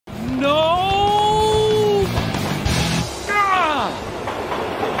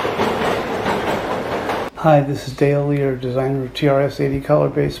Hi, this is Dale Lear, designer of TRS-80 Color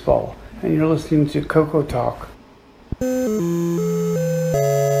Baseball, and you're listening to Coco Talk.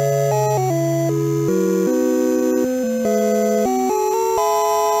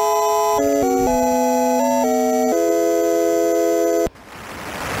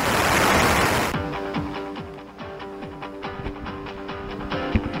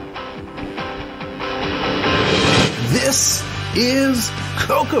 This is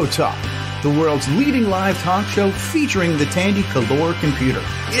Coco Talk, the world's leading live talk show featuring the Tandy Color computer.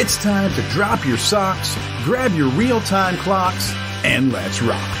 It's time to drop your socks, grab your real-time clocks, and let's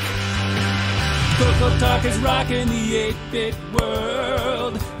rock. Coco Talk is rocking the 8-bit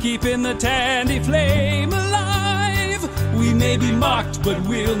world, keeping the Tandy flame alive. We may be mocked, but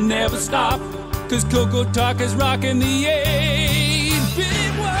we'll never stop, 'cause Coco Talk is rocking the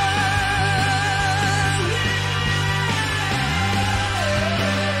 8-bit world.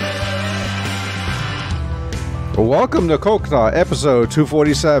 Welcome to Coco Talk, episode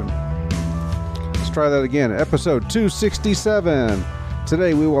 247. Let's try that again, episode 267.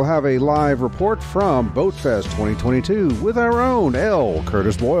 Today we will have a live report from BoatFest 2022 with our own L.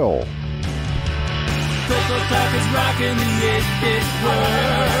 Curtis Boyle. Coco Talk is rocking the 8-bit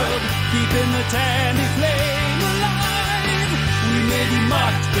world, keeping the Tandy flame alive. We may be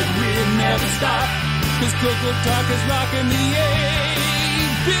mocked, but we'll never stop, 'cause Coco Talk is rocking the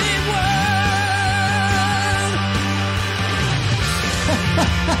 8-bit world.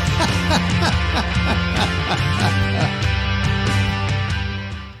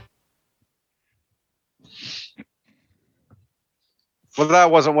 Well,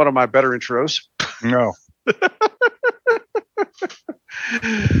 that wasn't one of my better intros. No.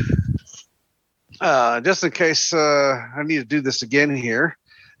 Just in case I need to do this again here.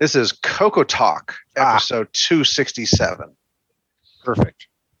 This is Coco Talk, episode 267. Perfect.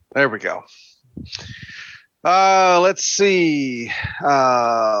 There we go. Let's see.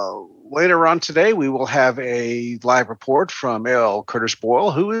 Later on today, we will have a live report from L. Curtis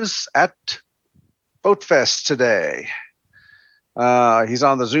Boyle, who is at BoatFest today. He's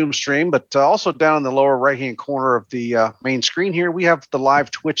on the Zoom stream, but also down in the lower right-hand corner of the main screen here, we have the live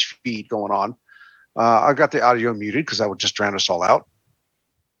Twitch feed going on. I've got the audio muted because I would just drown us all out.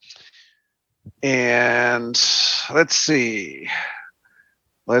 And let's see.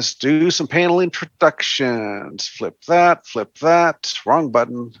 Let's do some panel introductions. Flip that. Wrong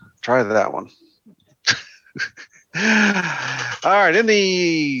button. Try that one. All right. In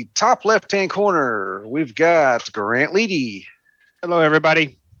the top left-hand corner, we've got Grant Leedy. Hello,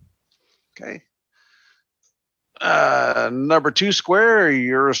 everybody. Okay. Number 2 square,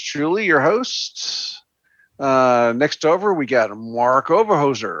 yours truly, your host. Next over, we got Mark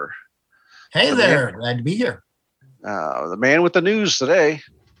Overhoser. Hey there. Glad to be here. The man with the news today.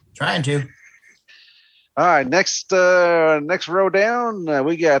 Trying to. All right, next row down,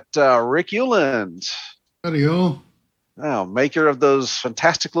 we got Rick Euland. Howdy, all. Oh, maker of those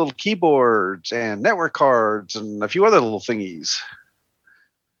fantastic little keyboards and network cards and a few other little thingies.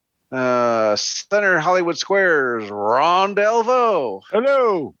 Center Hollywood Squares, Ron Delvo.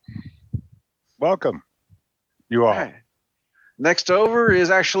 Hello. Welcome, you all. Right. Next over is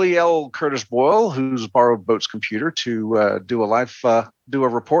actually L. Curtis Boyle, who's borrowed Boat's computer to do a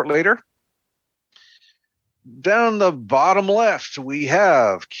report later. Down the bottom left, we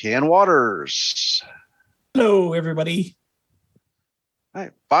have Ken Waters. Hello, everybody. All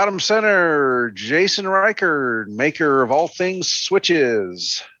right. Bottom center, Jason Reichard, maker of all things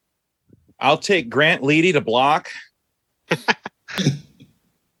switches. I'll take Grant Leedy to block.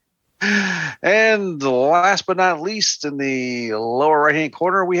 And last but not least, in the lower right-hand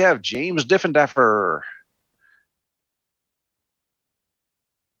corner, we have James Diffendaffer.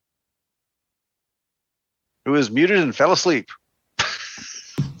 Who is muted and fell asleep.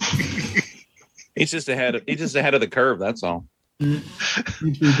 He's just ahead of the curve, that's all. He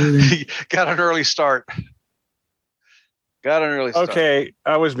got an early start. Okay,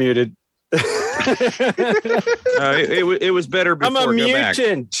 I was muted. It was better before. I'm a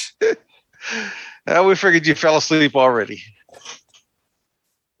mutant. We figured you fell asleep already.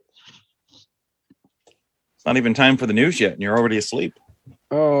 It's not even time for the news yet, and you're already asleep.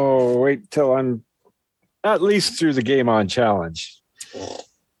 Oh, wait till I'm at least through the Game On challenge.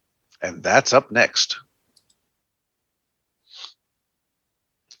 And that's up next.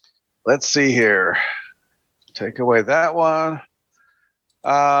 Let's see here. Take away that one.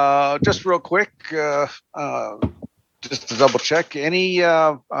 Just real quick, just to double check, any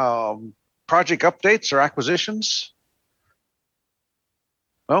project updates or acquisitions?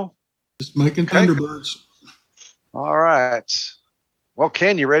 No? Just making Thunderbirds. All right. Well,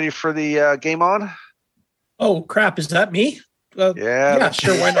 Ken, you ready for the game on? Oh, crap. Is that me? Yeah. Yeah,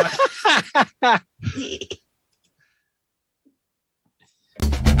 sure. Why not?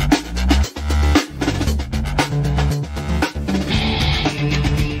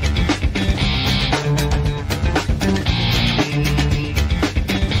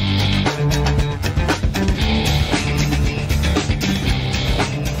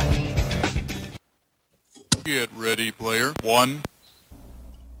 Get ready, player. 1.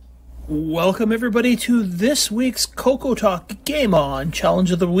 Welcome, everybody, to this week's Coco Talk Game On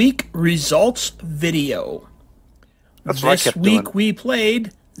Challenge of the Week Results video. That's what I this kept week doing. we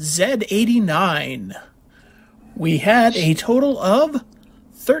played Z89. We had a total of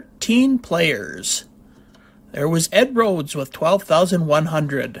 13 players. There was Ed Rhodes with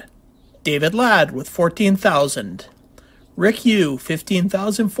 12,100, David Ladd with 14,000, Rick Yu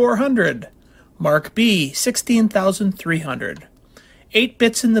 15,400, Mark B 16,300, 8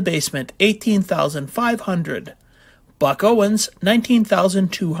 Bits in the Basement 18,500, Buck Owens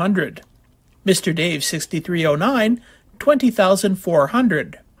 19,200, Mr. Dave 6309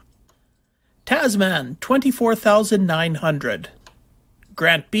 20,400, Tasman 24,900,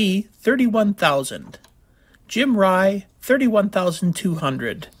 Grant B 31,000, Jim Rye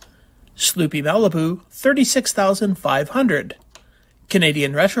 31,200, Sloopy Malibu 36,500,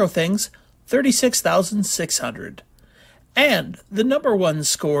 Canadian Retro Things 36,600. And the number one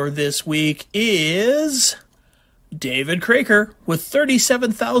score this week is David Craker with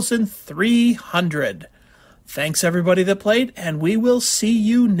 37,300. Thanks everybody that played, and we will see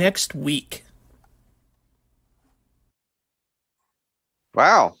you next week.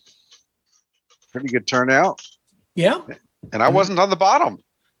 Wow. Pretty good turnout. Yeah. And I wasn't on the bottom.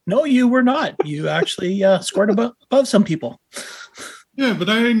 No, you were not. You actually scored above some people. Yeah, but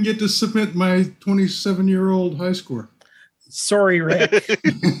I didn't get to submit my 27-year-old high score. Sorry, Rick. I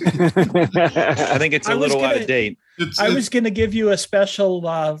think it's a little out of date. I was going to give you a special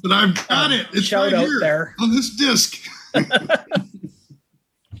but I've got it. It's shout right out here there on this disc.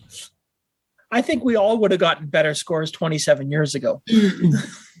 I think we all would have gotten better scores 27 years ago.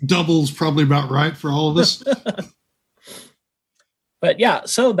 Double's probably about right for all of us. But yeah,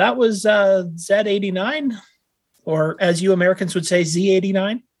 so that was Z89, or as you Americans would say,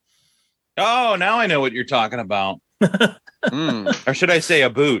 Z89. Oh, now I know what you're talking about. Or should I say a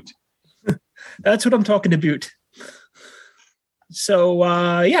boot? That's what I'm talking about. So,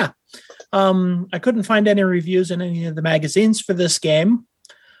 yeah. I couldn't find any reviews in any of the magazines for this game,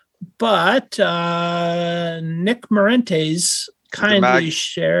 but Nick Marentes kindly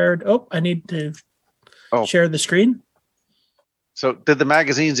shared. Oh, I need to share the screen. So did the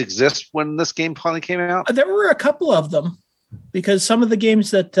magazines exist when this game finally came out? There were a couple of them, because some of the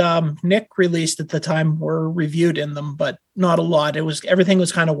games that Nick released at the time were reviewed in them, but not a lot. Everything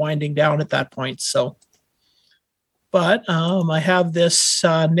was kind of winding down at that point. So, but I have this.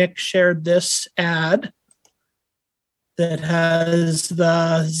 Nick shared this ad that has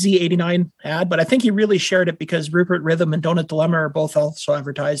the Z89 ad, but I think he really shared it because Rupert Rhythm and Donut Dilemma are both also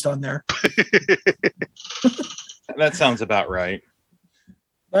advertised on there. That sounds about right.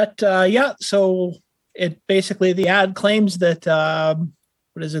 But yeah, so it basically, the ad claims that,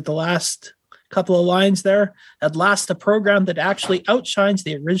 what is it, the last couple of lines there, at last a program that actually outshines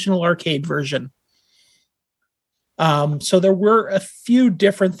the original arcade version. So there were a few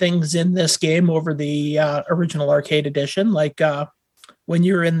different things in this game over the original arcade edition, like when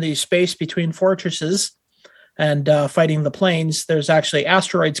you're in the space between fortresses and fighting the planes, there's actually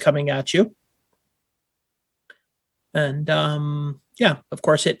asteroids coming at you. And yeah, of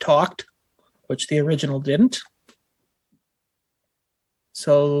course it talked, which the original didn't.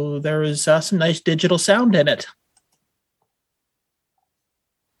 So there was some nice digital sound in it.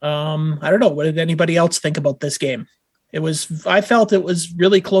 I don't know. What did anybody else think about this game? I felt it was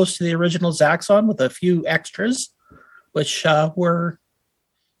really close to the original Zaxxon with a few extras, which were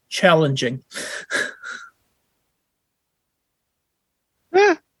challenging.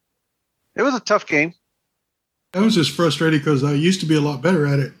 It was a tough game. I was just frustrated because I used to be a lot better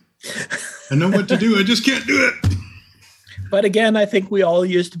at it. I know what to do. I just can't do it. But again, I think we all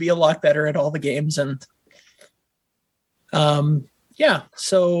used to be a lot better at all the games. And yeah,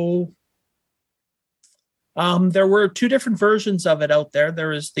 so there were two different versions of it out there. There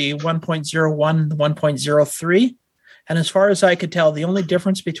was the 1.01, the 1.03. And as far as I could tell, the only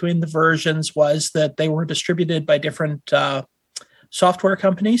difference between the versions was that they were distributed by different software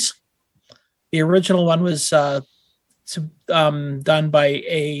companies. The original one was done by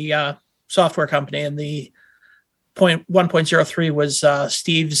a software company, and the 1.03 was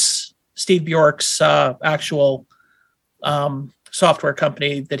Steve Bjork's actual software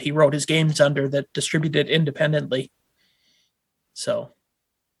company that he wrote his games under that distributed independently. So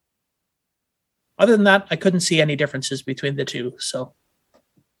other than that, I couldn't see any differences between the two. So.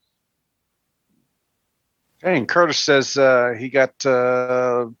 And Curtis says he got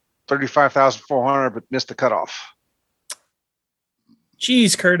 35,400, but missed the cutoff.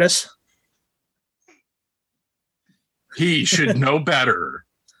 Jeez, Curtis. He should know better.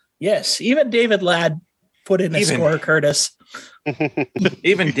 Yes, even David Ladd put in a score, Curtis.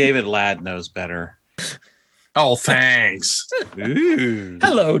 Even David Ladd knows better. Oh, thanks. Ooh.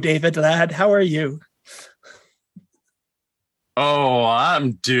 Hello, David Ladd. How are you? Oh,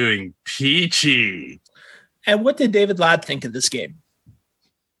 I'm doing peachy. And what did David Ladd think of this game?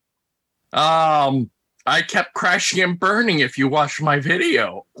 I kept crashing and burning if you watch my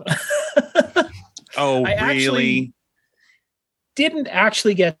video. Oh, I really? Didn't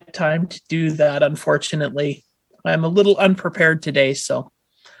actually get time to do that, unfortunately. I'm a little unprepared today, so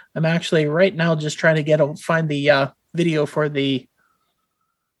I'm actually right now just trying to find the video for the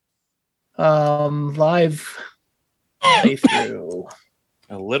live playthrough.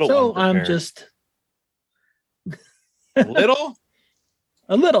 A little. So I'm unprepared. just a little.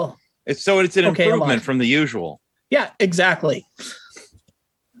 a little. It's an Okay, a improvement lot. from the usual. Yeah, exactly.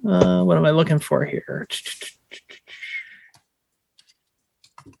 What am I looking for here?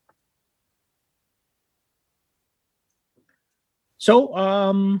 So,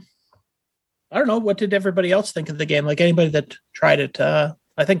 I don't know. What did everybody else think of the game? Like anybody that tried it? I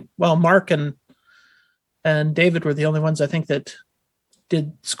think, well, Mark and David were the only ones I think that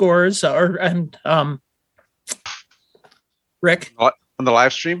did scores, and Rick. On the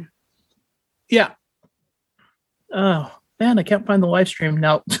live stream? Yeah. Oh, man, I can't find the live stream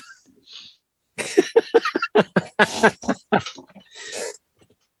now.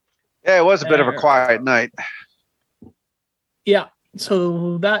 Yeah, it was a bit of a quiet night. Yeah.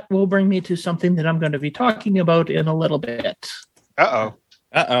 So that will bring me to something that I'm going to be talking about in a little bit. Uh-oh.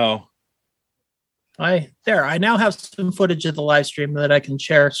 I now have some footage of the live stream that I can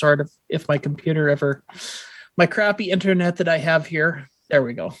share, sort of, if my computer ever, my crappy internet that I have here. There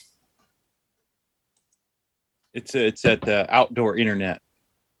we go. It's at the outdoor internet.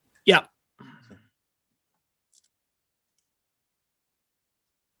 Yeah.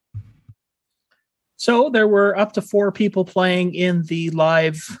 So there were up to 4 people playing in the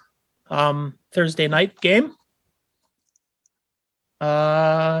live Thursday night game.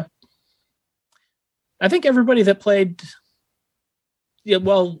 I think everybody that played, yeah,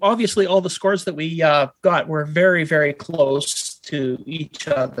 well, obviously all the scores that we got were very, very close to each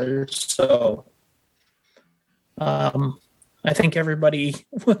other. So I think everybody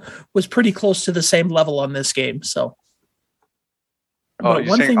was pretty close to the same level on this game. So But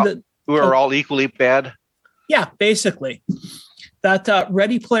one thing that we were all equally bad. Yeah, basically. That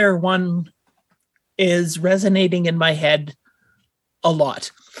Ready Player One is resonating in my head a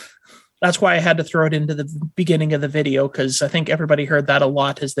lot. That's why I had to throw it into the beginning of the video, because I think everybody heard that a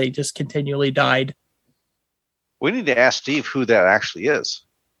lot as they just continually died. We need to ask Steve who that actually is.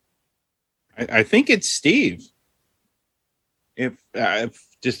 I think it's Steve. If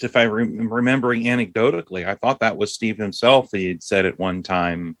I'm remembering anecdotally, I thought that was Steve himself. He had said at one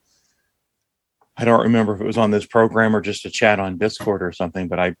time. I don't remember if it was on this program or just a chat on Discord or something,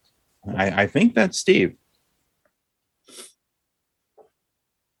 but I think that's Steve.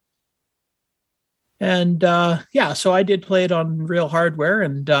 And so I did play it on real hardware,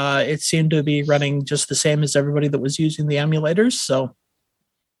 and it seemed to be running just the same as everybody that was using the emulators. So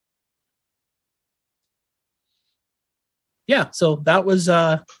yeah, so that was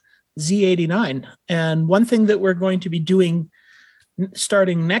Z89. And one thing that we're going to be doing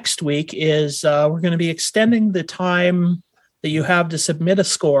starting next week is we're going to be extending the time that you have to submit a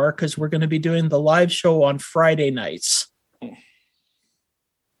score, because we're going to be doing the live show on Friday nights.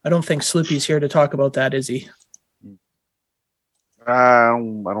 I don't think Sloopy's here to talk about that, is he? I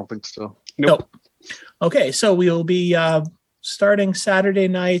don't think so. Nope. Okay, so we will be starting Saturday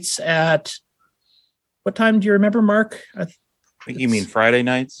nights at what time do you remember, Mark? I think you mean Friday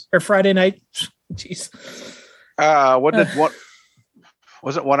nights? Or Friday night? Jeez. What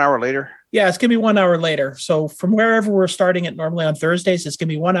was it 1 hour later? Yeah, it's going to be 1 hour later. So from wherever we're starting it normally on Thursdays, it's going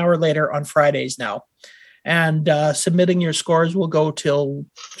to be 1 hour later on Fridays now. And submitting your scores will go till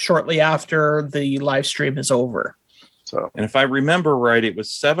shortly after the live stream is over. So, and if I remember right, it was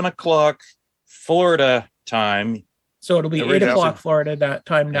 7:00 Florida time. So it'll be 8:00 Florida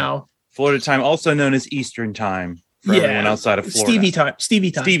time now. Florida time, also known as Eastern time for everyone outside of Florida.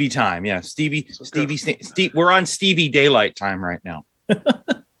 Stevie time. Yeah, Stevie. We're on Stevie daylight time right now.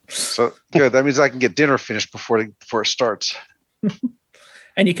 So good. That means I can get dinner finished before it starts.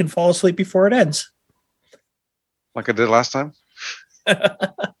 And you can fall asleep before it ends. Like I did last time.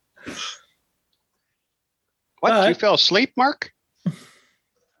 What? You fell asleep, Mark?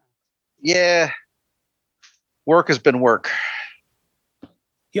 Yeah. Work has been work.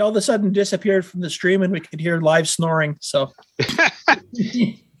 He all of a sudden disappeared from the stream and we could hear live snoring. So I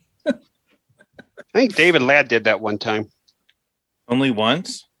think David Ladd did that one time. Only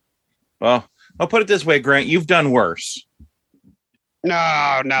once? Well, I'll put it this way, Grant. You've done worse. No,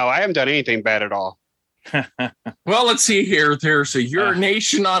 I haven't done anything bad at all. Well, let's see here. There's a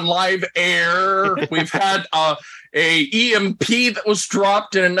urination on live air. We've had a EMP that was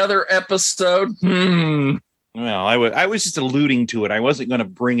dropped in another episode. Well, I was just alluding to it. I wasn't going to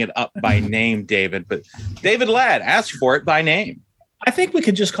bring it up by name, David, but David Ladd, ask for it by name. I think we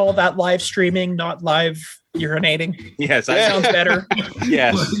could just call that live streaming, not live urinating. Yes, that sounds better.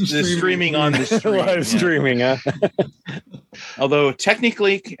 Yes, the streaming on the stream. Live streaming, huh? Although a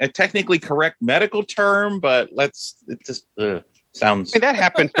technically correct medical term, but it just sounds. I mean, that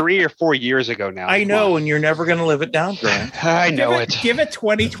happened 3 or 4 years ago now. I know, and you're never going to live it down, Grant. I know Give it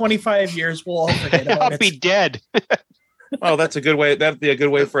 20, 25 years. We'll all forget about it. I'll be dead. Well, that's a good way. That'd be a good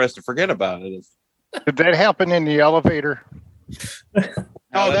way for us to forget about it. Did that happen in the elevator?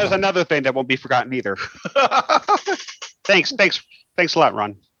 Oh, there's another thing that won't be forgotten either. Thanks a lot,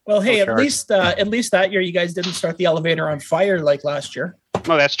 Ron. Well, hey, at least that year you guys didn't start the elevator on fire like last year.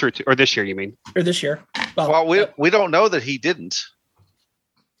 Oh, that's true too. Or this year, you mean? Or this year. Well, we don't know that he didn't.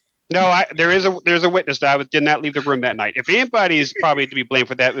 No, there's a witness that did not leave the room that night. If anybody is probably to be blamed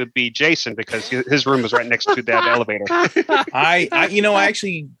for that, it would be Jason, because his room was right next to that elevator. I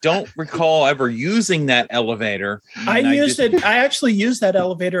actually don't recall ever using that elevator. I actually used that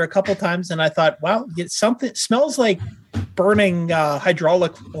elevator a couple times, and I thought, wow, something smells like burning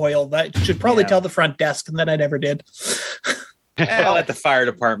hydraulic oil. That should probably tell the front desk, and then I never did. I'll let the fire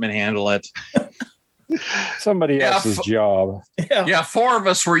department handle it. Somebody else's job. Yeah, 4 of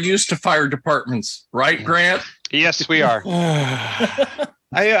us were used to fire departments, right, Grant? Yes, we are.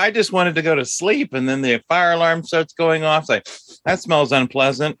 I just wanted to go to sleep, and then the fire alarm starts going off. Like, that smells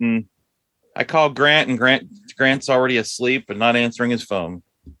unpleasant, and I call Grant, and Grant's already asleep and not answering his phone.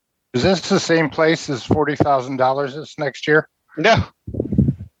 Is this the same place as $40,000 this next year? No.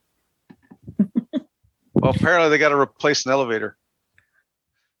 Well, apparently they got to replace an elevator.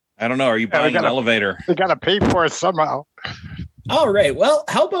 I don't know. Are you buying an elevator? They got to pay for it somehow. All right. Well,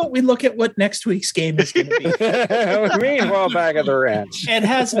 how about we look at what next week's game is going to be? Meanwhile, back at the ranch. It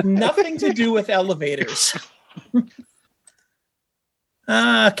has nothing to do with elevators.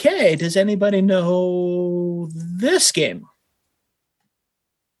 Okay. Does anybody know this game?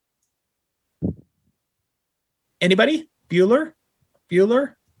 Anybody? Bueller? I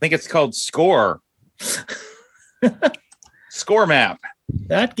think it's called Score. Score map.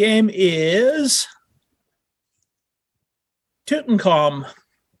 That game is Tutankhamun.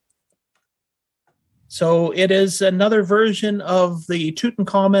 So it is another version of the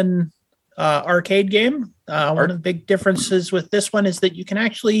Tutankhamun arcade game. One of the big differences with this one is that you can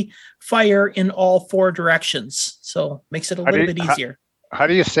actually fire in all 4 directions. So makes it a little bit easier. How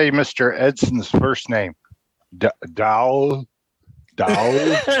do you say Mr. Edson's first name? Dow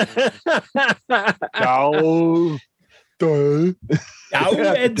Edson.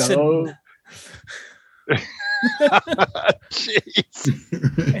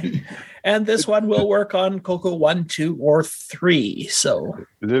 Jeez. And this one will work on Coco 1, 2, or 3. So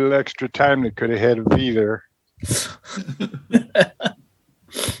a little extra time they could have had a V there.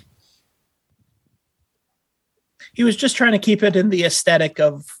 He was just trying to keep it in the aesthetic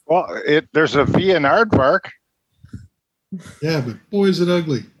of. Well, there's a V in Aardvark. Yeah, but boy, is it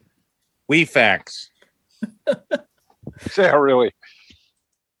ugly. We facts. Yeah, really.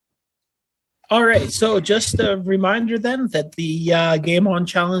 All right. So just a reminder then that the Game On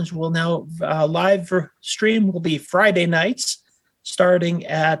Challenge will now live stream will be Friday nights starting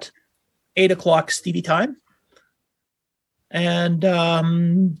at 8:00 Stevie time. And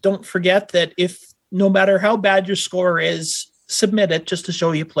don't forget that if no matter how bad your score is, submit it just to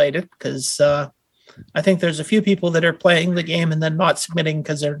show you played it, because I think there's a few people that are playing the game and then not submitting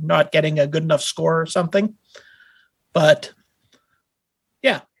because they're not getting a good enough score or something. But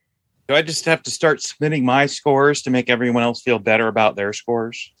yeah. Do I just have to start submitting my scores to make everyone else feel better about their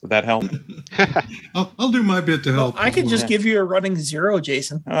scores? Would that help? I'll do my bit to help. I can just give you a running 0,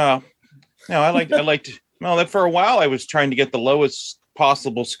 Jason. Oh, no, I like to. Well, that for a while I was trying to get the lowest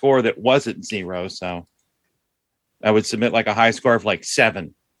possible score that wasn't 0, so I would submit like a high score of like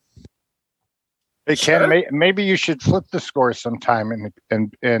 7. Hey, Ken, maybe you should flip the score sometime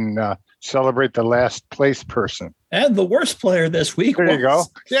and celebrate the last place person. And the worst player this week. There you go.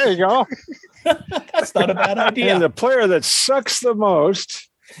 There you go. That's not a bad idea. And the player that sucks the most.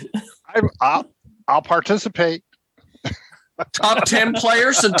 I'll participate. Top 10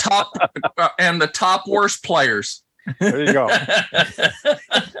 players and the top worst players. There you go.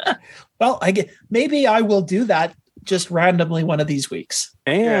 Well, maybe I will do that just randomly one of these weeks.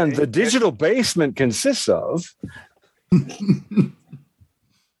 And the digital basement consists of.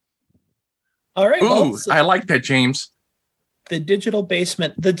 All right. Ooh, I like that, James. The digital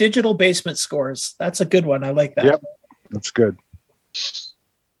basement scores. That's a good one. I like that. Yep. That's good.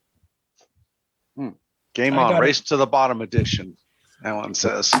 Game on, race to the bottom edition. That one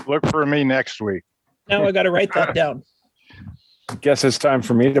says. Look for me next week. Now I got to write that down. Guess it's time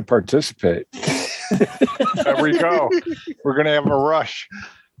for me to participate. There we go. We're going to have a rush.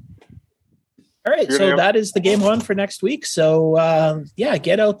 All right. So that is the game on for next week. So,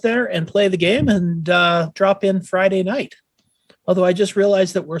 get out there and play the game and drop in Friday night. Although I just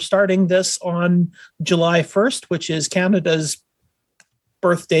realized that we're starting this on July 1st, which is Canada's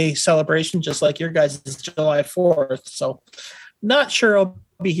birthday celebration, just like your guys' is July 4th. So not sure I'll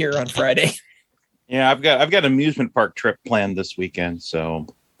be here on Friday. Yeah, I've got an amusement park trip planned this weekend, so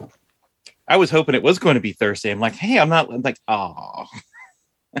I was hoping it was going to be Thursday. I'm like, hey, I'm not. I'm like, oh,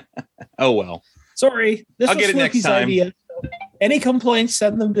 oh well. Sorry, this I'll was get it next Sloopy's time. idea. Any complaints?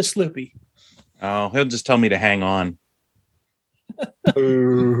 Send them to Sloopy. Oh, he'll just tell me to hang on.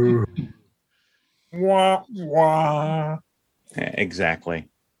 Wah, wah. Yeah, exactly.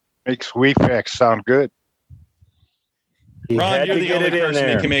 Makes WeFax sound good. He Ron, had you're to the get only it in person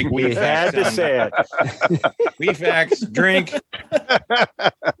there. that can make We had to say it. WeFax, drink.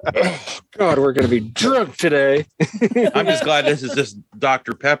 God, we're going to be drunk today. I'm just glad this is just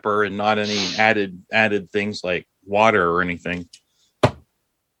Dr. Pepper and not any added things like water or anything.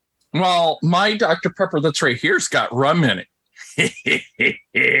 Well, my Dr. Pepper that's right here's got rum in it.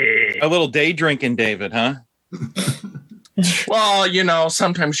 A little day drinking, David, huh? Well,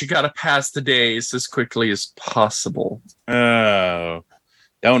 sometimes you got to pass the days as quickly as possible. Oh,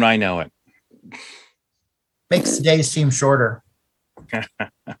 don't I know it? Makes the days seem shorter. It's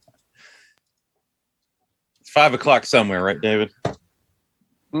 5 o'clock somewhere, right, David?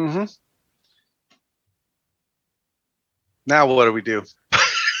 Mm-hmm. Now what do we do?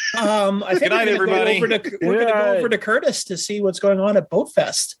 I think Good night, everybody. we're going to go over to Curtis to see what's going on at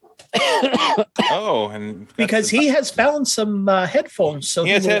Boatfest. Oh, and because he has found some headphones, so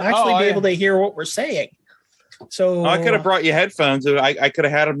he will actually be able to hear what we're saying. So I could have brought you headphones. I could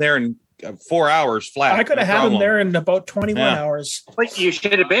have had them there in 4 hours flat. I could have had them there in about 21 Yeah. hours. But you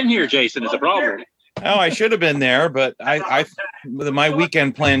should have been here, Jason, is a problem. Oh, I should have been there, but my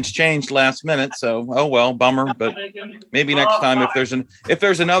weekend plans changed last minute. So, oh well, bummer. But maybe next time if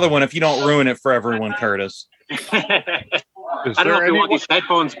there's another one, if you don't ruin it for everyone, Curtis. I don't know if you want these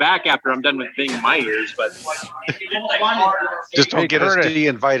headphones back after I'm done with being in my ears, but just don't get us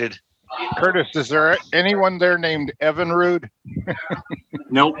de-invited. Curtis, is there anyone there named Evan Rude?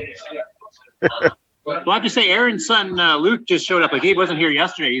 Nope. Well, I have to say, Aaron's son Luke just showed up. Like he wasn't here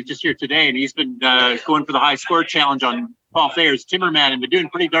yesterday; he's just here today, and he's been going for the high score challenge on Paul Thayer's Timmerman, and been doing a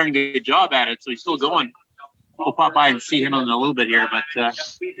pretty darn good job at it. So he's still going. We'll pop by and see him in a little bit here, but.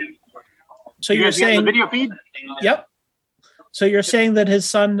 So you're saying the video feed? Yep. So you're saying that his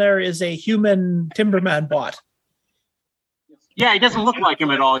son there is a human Timberman bot? Yeah, he doesn't look like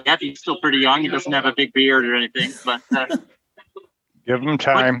him at all yet. He's still pretty young. He doesn't have a big beard or anything, but give him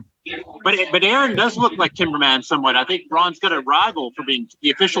time. But Aaron does look like Timberman somewhat. I think Ron's got a rival for being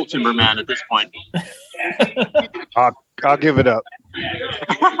the official Timberman at this point. I'll give it up.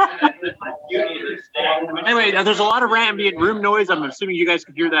 Anyway, there's a lot of ambient room noise. I'm assuming you guys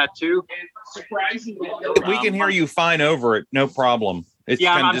can hear that too. We can hear you fine over it, no problem. It's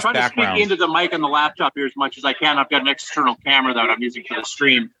kind of I'm just trying background. to speak into the mic on the laptop here as much as I can. I've got an external camera that I'm using for the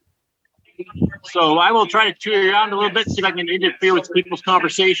stream. So I will try to tour around a little bit, see if I can interfere with people's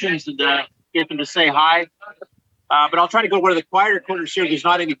conversations and get them to say hi. But I'll try to go to one of the quieter corners here. There's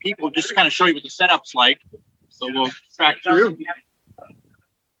not any people, just to kind of show you what the setup's like. So we'll track through.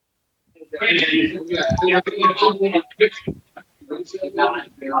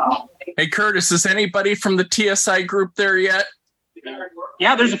 Hey, Curtis, is anybody from the TSI group there yet?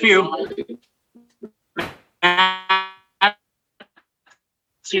 Yeah, there's a few.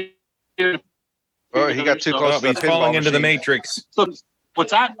 Oh, he got too close to the he's falling pinball into the machine. matrix. So,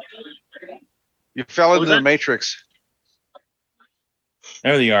 what's that? You fell into the matrix.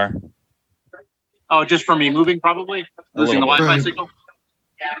 There you are. Oh, just from me moving, probably? Losing the little bit. Wi-Fi signal?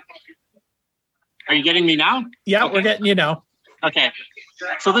 Are you getting me now? Yeah, we're getting you now. Okay.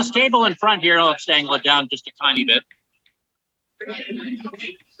 So this table in front here, I'll just angle it down just a tiny bit.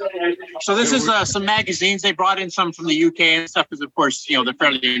 So this is some magazines. They brought in some from the UK and stuff because, of course, they're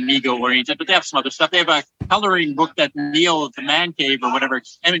fairly Amigo-oriented, but they have some other stuff. They have a coloring book that Neil at the Man Cave or whatever,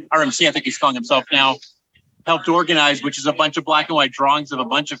 RMC, I think he's calling himself now, helped organize, which is a bunch of black and white drawings of a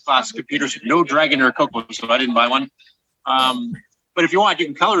bunch of classic computers with no Dragon or Coco, so I didn't buy one. But if you want, you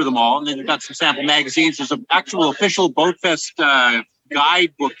can color them all. And then you've got some sample magazines. There's an actual official Boatfest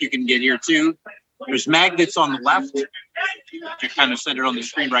guidebook you can get here, too. There's magnets on the left, which are kind of centered on the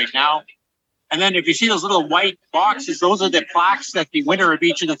screen right now. And then if you see those little white boxes, those are the plaques that the winner of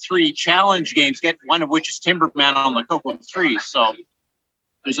each of the 3 challenge games get, one of which is Timberman on the Coco 3. So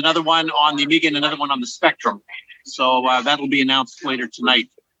there's another one on the Amiga and another one on the Spectrum. So that'll be announced later tonight.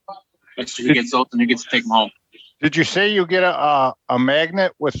 That's who gets those and who gets to take them home. Did you say you get a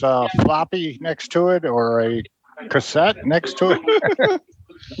magnet with a floppy next to it or a cassette next to it?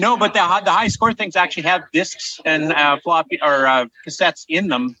 No, but the high score things actually have discs and floppy or cassettes in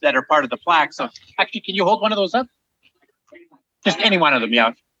them that are part of the plaque. So actually, can you hold one of those up? Just any one of them,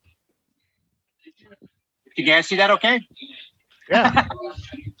 yeah. You guys see that okay? Yeah.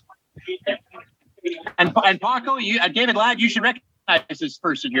 and Paco, David Ladd, you should recognize this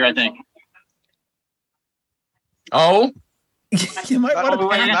person here, I think. Oh? You might want to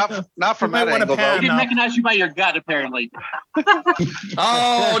pan. Not from that angle, though. He didn't recognize you by your gut, apparently.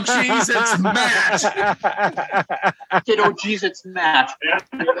 Oh, jeez, it's Matt. Oh, jeez, it's Matt.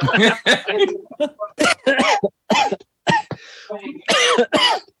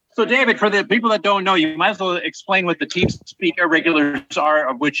 So, David, for the people that don't know, you might as well explain what the TeamSpeak Irregulars are,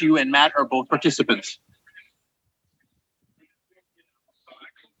 of which you and Matt are both participants.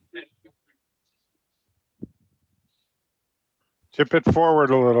 Tip it forward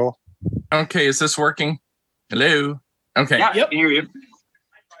a little. Okay, is this working? Hello? Okay. Yeah, yep. I can hear you.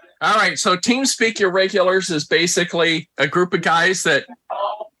 All right, so TeamSpeak Irregulars is basically a group of guys that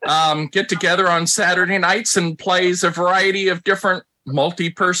get together on Saturday nights and plays a variety of different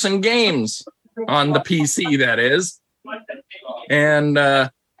multi-person games on the PC, that is. And,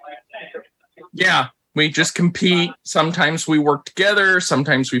 yeah, we just compete. Sometimes we work together.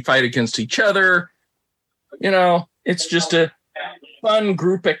 Sometimes we fight against each other. It's just a fun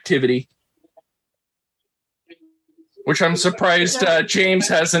group activity, which I'm surprised James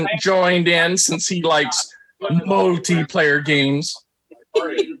hasn't joined in since he likes multiplayer games.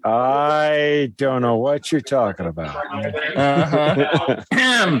 I don't know what you're talking about.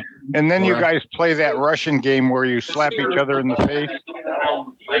 Uh-huh. And then you guys play that Russian game where you slap each other in the face.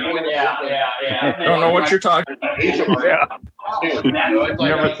 Don't know what you're talking about. Yeah.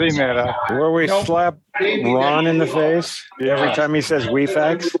 Never seen that, huh? Where we slap Ron in the face every time he says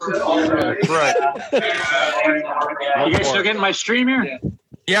WeFax. That's right. You guys still getting my stream here?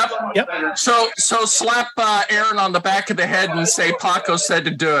 Yep. So slap Aaron on the back of the head and say Paco said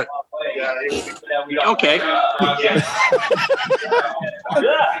to do it. Okay. Yeah.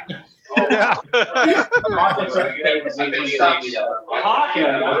 Yeah,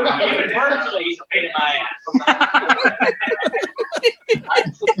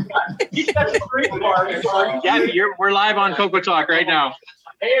 we're live on Coco Talk right now.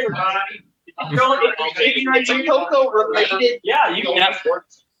 Hey everybody. It's a Coco related. Yeah, you can. Yep.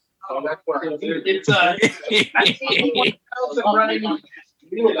 It's running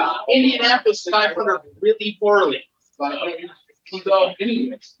Indianapolis 500 really poorly. So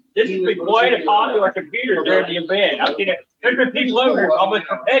this has been quite a popular computer during the event. I've seen it. There's been people over here almost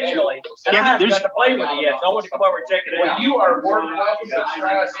perpetually. And I haven't got to play with it yet, so I want to come over and check it out. You are more than welcome to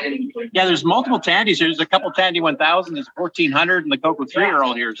try anything. Yeah, there's multiple Tandys. There's a couple Tandy 1000, there's 1400, and the Coco 3 are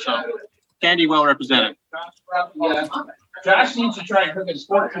all here. So Tandy well represented. Josh needs to try and cook a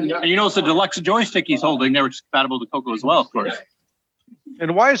sport. And you notice the deluxe joystick he's holding there, which is compatible to Coco as well, of course.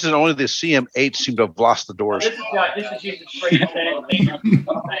 And why is it only the CM8 seem to have lost the doors? This is using straight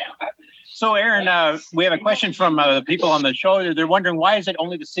So, Aaron, we have a question from people on the show. They're wondering, why is it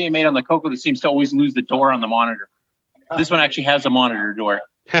only the CM8 on the Coco that seems to always lose the door on the monitor? This one actually has a monitor door.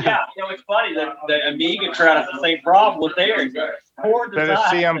 Yeah, it's funny that the Amiga tried out the same problem with theirs. That is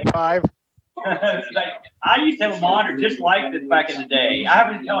CM5. I used to have a monitor just like this back in the day. I have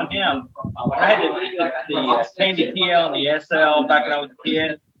been telling him I had the Tandy TL and the SL back when I was a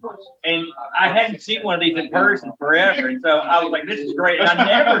kid, and I hadn't seen one of these in person forever. And so I was like, "This is great." And I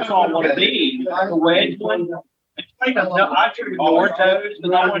never saw one of these, the wedge one. I took more toes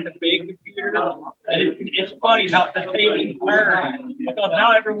than I wanted the big computer. And it's funny how the thing turned because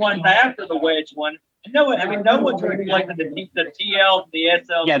now everyone's after the wedge one. No, I mean, no one's reflected the TL, the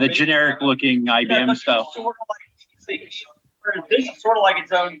SL. Yeah, the generic looking IBM stuff. This is sort of like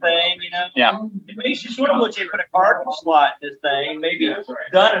its own thing, you know? Yeah. It makes you sort of wish you put a cartridge slot in this thing, maybe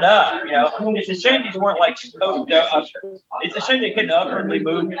done it up, you know? It's a shame these weren't like, it's a shame they couldn't upwardly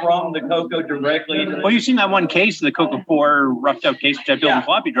move from the Coco directly into the. Well, you've seen that one case, the Coco 4 roughed out case, which I built in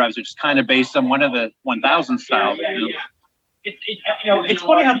floppy drives, which is kind of based on one of the 1000 style. Yeah. It's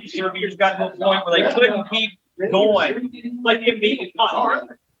funny how these computers got to a point where they couldn't keep going. Like,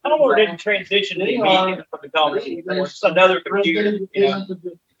 Commodore didn't transition to the Amiga from the Commodore. It's just another computer. You know?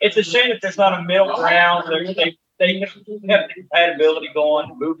 It's a shame that there's not a middle ground. They have the compatibility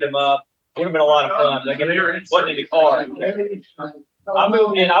going, moved them up. It would have been a lot of fun. Like, it wasn't in the car. I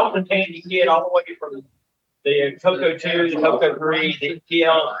moved in. I was a Tandy kid all the way from the Coco 2, the Coco 3, the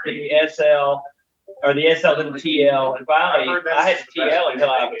TL, the SL, or the SL to the TL. And finally, I had the TL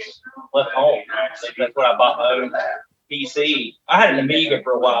until I left home. That's when I bought my own PC. I had an Amiga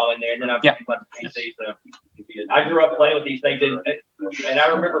for a while in there, and then I bought the PC. So I grew up playing with these things, and I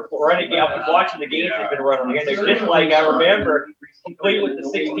remember running. I was watching the games that have been running here. They're just like I remember, complete with the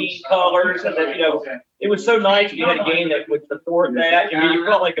 16 colors, and then it was so nice. You had a game that would support that. I mean, you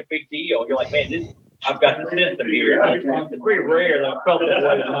felt like a big deal. You're like, man, I've got the system here. It's pretty rare that I felt that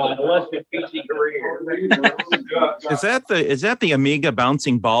way unless it's PC career. Is that the Amiga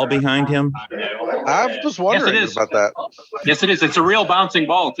bouncing ball behind him? I was wondering about that. Yes, it is. It's a real bouncing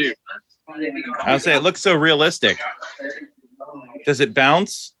ball too. I would say it looks so realistic. Does it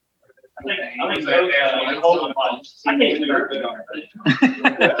bounce? I think I can't even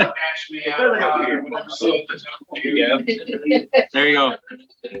There you go.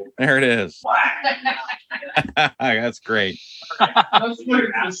 There it is. That's great.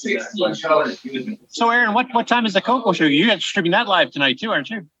 So, Aaron, what time is the Coco show? You guys streaming that live tonight too,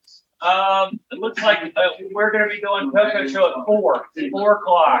 aren't you? It looks like we're going to be doing Coco show at 4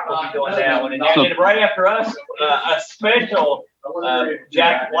 o'clock. We'll be doing that one, and then right after us, a special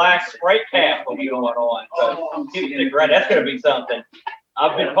Jack Black spray cap will be going on. So that's going to be something.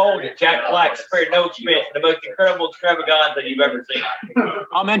 I've been told that Jack Black spared no expense, the most incredible extravaganza you've ever seen.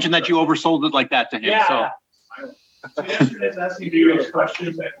 I'll mention that you oversold it like that to him. Yeah. So. So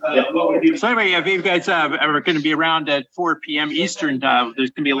anyway, if you guys are going to be around at 4 p.m. Eastern, there's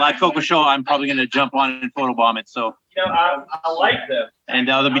going to be a live Coco show. I'm probably going to jump on and photobomb it. So I like them. And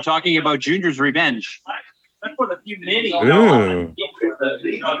they'll be talking about Junior's Revenge. That's for the few mini. So I'm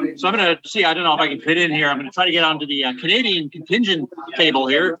going to see. I don't know if I can fit in here. I'm going to try to get onto the Canadian contingent table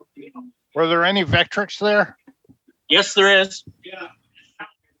here. Were there any Vectrix there? Yes, there is.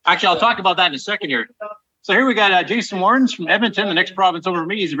 Actually, I'll talk about that in a second here. So here we got Jason Warrens from Edmonton, the next province over from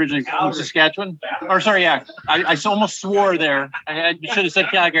me. He's originally from Saskatchewan. Or sorry, I almost swore there. I should have said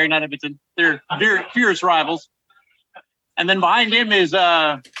Calgary, not Edmonton. They're fierce rivals. And then behind him is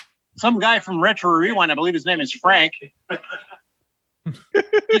some guy from Retro Rewind. I believe his name is Frank.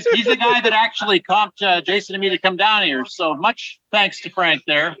 He's the guy that actually comped Jason and me to come down here. So much thanks to Frank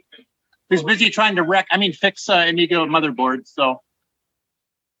there. Who's busy trying to fix Amiga motherboards. So.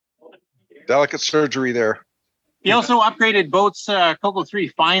 Delicate surgery there. He also upgraded Boat's Coco 3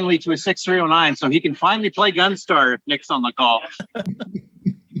 finally to a 6309, so he can finally play Gunstar if Nick's on the call.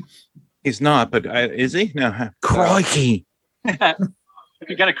 He's not, but is he? No. Crikey.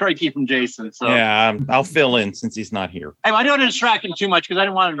 You got a crikey from Jason. So yeah, I'll fill in since he's not here. I don't want to distract him too much because I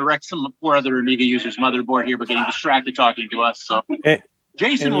didn't want him to wreck some poor other Amiga users' motherboard here, but getting distracted talking to us. So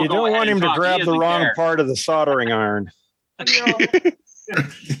Jason will you don't want him to grab the wrong part of the soldering iron.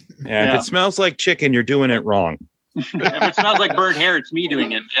 Yeah, if it smells like chicken, you're doing it wrong. If it smells like burnt hair, it's me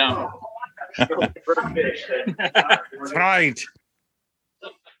doing it. Yeah. That's right.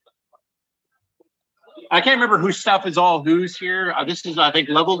 I can't remember whose stuff is all whose here. This is, I think,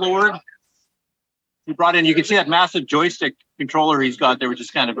 Level Lord. He brought in, you can see that massive joystick controller he's got there, which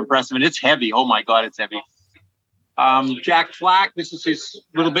is kind of impressive. And it's heavy. Oh, my God, it's heavy. Jack Flack, this is his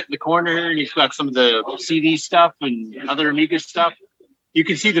little bit in the corner here, and he's got some of the CD stuff and other Amiga stuff. You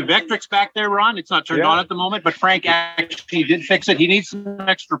can see the Vectrix back there, Ron. It's not turned on at the moment, but Frank actually did fix it. He needs some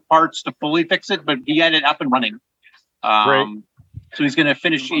extra parts to fully fix it, but he had it up and running. Great. So he's going to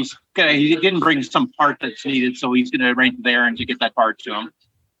finish. He didn't bring some part that's needed, so he's going to arrange there and to get that part to him.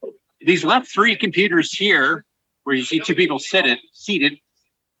 These left three computers here, where you see two people seated,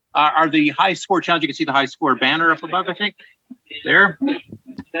 are the high score challenge. You can see the high score banner up above, I think. There.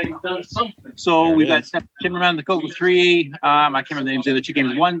 So we've got Timmerman, the Coco 3. I can't remember the names of the two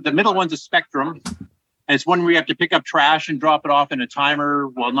games. The middle one's a Spectrum. And it's one where you have to pick up trash and drop it off in a timer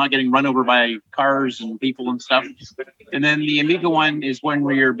while not getting run over by cars and people and stuff. And then the Amiga one is one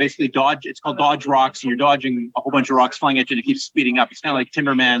where you're basically it's called Dodge Rocks, and you're dodging a whole bunch of rocks flying at you and it keeps speeding up. It's kind of like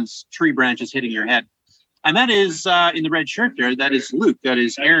Timberman's tree branches hitting your head. And that is in the red shirt there. That is Luke. That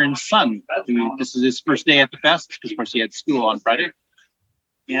is Aaron's son. This is his first day at the fest because, of course, he had school on Friday.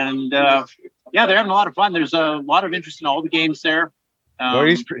 And yeah, they're having a lot of fun. There's a lot of interest in all the games there. Well,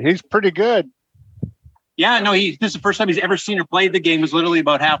 he's pretty good. Yeah, no, this is the first time he's ever seen or played the game. It was literally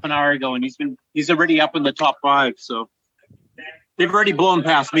about half an hour ago, and he's already up in the top 5. So they've already blown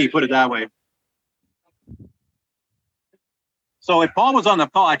past me, put it that way. So if Paul was on the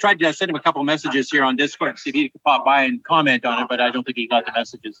call, I tried to send him a couple messages here on Discord to see if he could pop by and comment on it, but I don't think he got the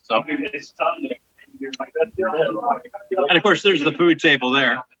messages. So, and of course, there's the food table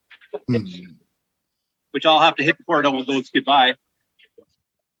there, which I'll have to hit before it all goes goodbye.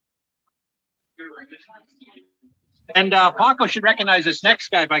 And Paco should recognize this next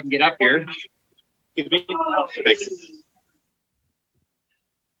guy if I can get up here.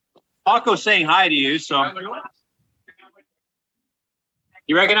 Paco's saying hi to you, so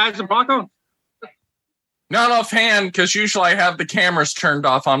you recognize him, Paco? Not offhand, because usually I have the cameras turned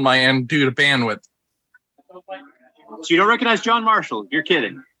off on my end due to bandwidth. So you don't recognize John Marshall? You're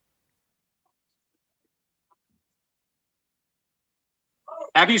kidding.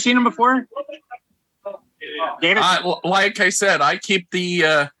 Have you seen him before? David? Like I said, I keep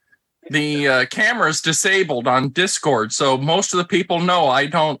the cameras disabled on Discord, so most of the people know I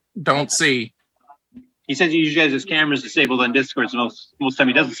don't see. He says he usually has his cameras disabled on Discord, so most time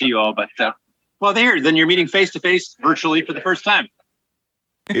he doesn't see you all. But well, then you're meeting face to face virtually for the first time.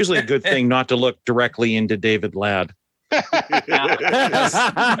 Usually a good thing not to look directly into David Ladd.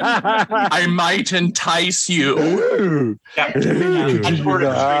 I might entice you. Yeah. We're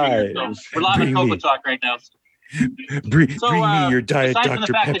live on Coco Talk right now. Bring me your Diet aside from Dr.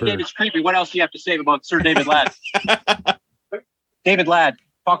 the fact Pepper. that David's creepy, what else do you have to say about Sir David Ladd? David Ladd,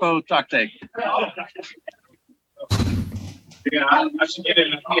 Paco Talk Tag. Yeah, I should get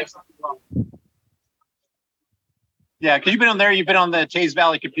in. Yeah, because you've been on there. You've been on the Chase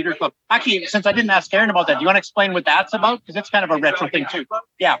Valley Computer Club. Actually, since I didn't ask Aaron about that, do you want to explain what that's about? Because it's kind of a retro thing too.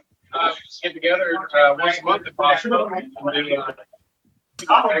 Yeah. Just get together once a month if possible.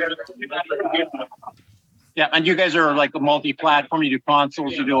 Yeah, and you guys are like a multi-platform. You do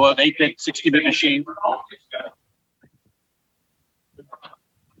consoles. You do an 8-bit, 60-bit machine.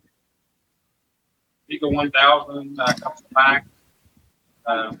 Amiga 1000 comes back.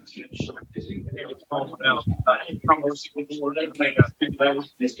 Yeah,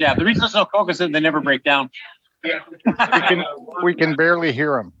 the reason there's no Coco is that they never break down. we can barely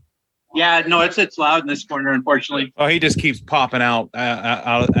hear them. Yeah, no, it's loud in this corner, unfortunately. Oh, he just keeps popping out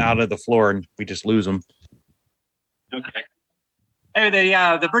of the floor, and we just lose him. Okay. Hey,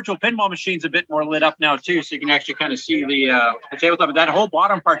 the virtual pinball machine's a bit more lit up now too, so you can actually kind of see the tabletop. That whole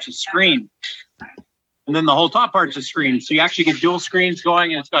bottom part's a screen, and then the whole top part's a screen. So you actually get dual screens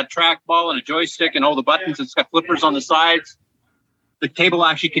going, and it's got trackball and a joystick and all the buttons. It's got flippers on the sides. The table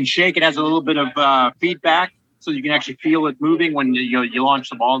actually can shake. It has a little bit of feedback, so you can actually feel it moving when you launch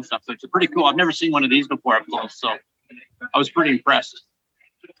the ball and stuff. So it's pretty cool. I've never seen one of these before up close, so I was pretty impressed.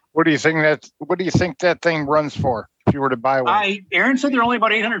 What do you think that thing runs for if you were to buy one? Aaron said they're only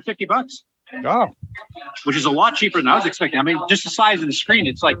about $850. Oh, which is a lot cheaper than I was expecting. I mean, just the size of the screen,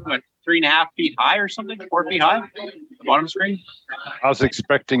 it's like what, 3.5 feet high or something, 4 feet high, the bottom screen. I was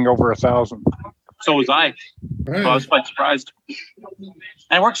expecting over 1,000. So was I. So I was quite surprised. And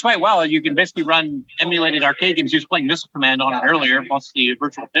it works quite well. You can basically run emulated arcade games. He was playing Missile Command on it earlier, plus the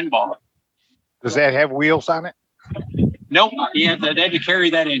virtual pinball. Does that have wheels on it? Nope. They had to carry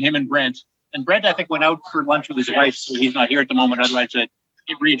that in, him and Brent. And Brent, I think, went out for lunch with his wife, so he's not here at the moment. Otherwise, I'd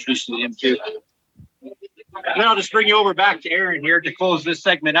get reintroduced to him, too. And then I'll just bring you over back to Aaron here to close this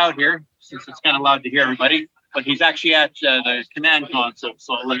segment out here, since it's kind of loud to hear everybody. But he's actually at the command console,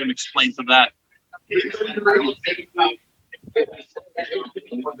 so I'll let him explain some of that.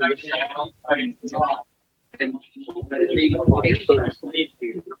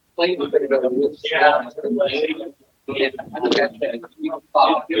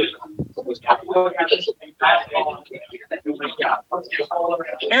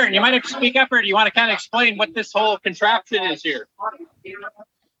 Aaron, you might have to speak up, or do you want to kind of explain what this whole contraption is here?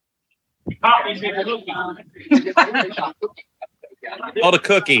 Oh, the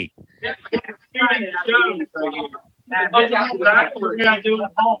cookie.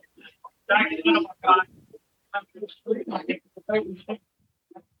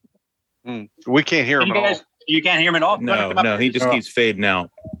 We can't hear him at all. You can't hear him at all? No, he just keeps fading out.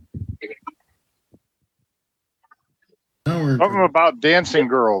 Something about dancing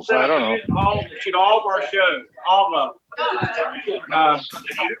girls. I don't know. Shoot all of our shows, all of them.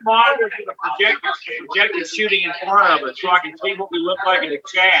 Monitors and the projector shooting in front of us, so I can see what we look like in the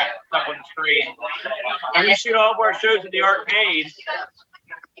chat up on the screen. And we shoot all of our shows in the arcade.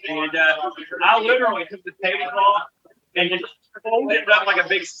 And I literally took the tablecloth and just folded it up like a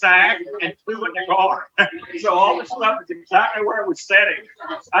big sack and threw it in the car. So all the stuff is exactly where it was sitting.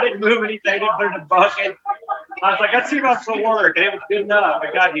 I didn't move anything, didn't put it in the bucket. I was like, let's see if that's will work. And it was good enough.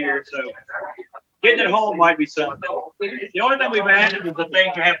 I got here. So getting it home might be something. The only thing we've added is the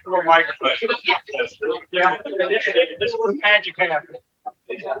thing to have 4 microphones. Yeah, this was magic happening.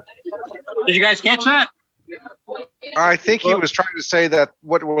 Did you guys catch that? I think he was trying to say that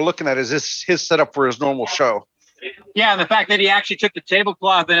what we're looking at is his setup for his normal show. Yeah, and the fact that he actually took the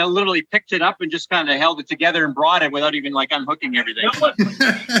tablecloth and literally picked it up and just kind of held it together and brought it without even like unhooking everything. But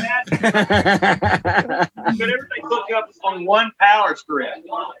everything's hooked up on one power strip.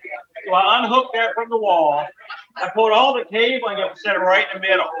 So I unhooked that from the wall. I pulled all the cable and set it right in the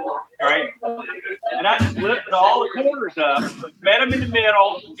middle. Right? And I just lifted all the corners up, met them in the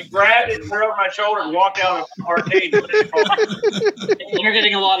middle, and grabbed it and threw it over my shoulder and walked out of the arcade. You're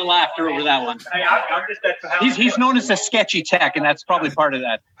getting a lot of laughter over that one. Hey, I'm just that. He's known as a sketchy tech, and that's probably part of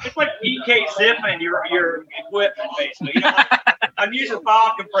that. It's like EK zipping your equipment, basically. You know, I'm using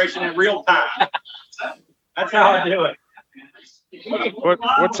file compression in real time. That's how I do it.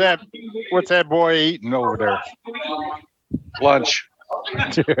 What's that boy eating over there? Lunch.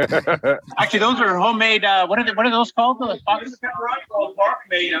 Actually, those are homemade. What are those called?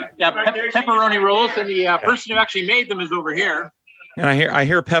 Pepperoni rolls, and the person who actually made them is over here. And I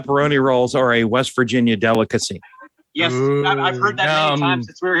hear pepperoni rolls are a West Virginia delicacy. Yes, I've heard that many times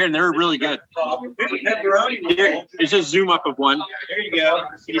since we were here, and they're really good. Pepperoni. Here, it's just zoom up of one. There you go.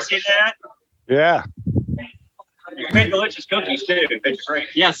 Can you see that? Yeah. You made delicious cookies too. It's great.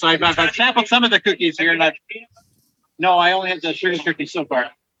 Yes, I've sampled some of the cookies here, and no, I only have the sugar cookies so far.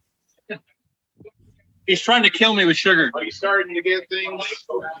 He's trying to kill me with sugar. Are you starting to get things?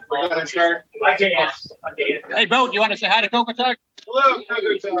 I can't. Hey, Bo, do you want to say hi to Coco Talk? Hello,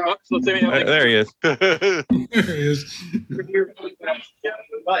 Coco Talk. There he is. There he is.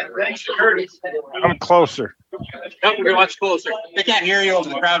 Thanks for Curtis. I'm closer. Nope, we're much closer. They can't hear you over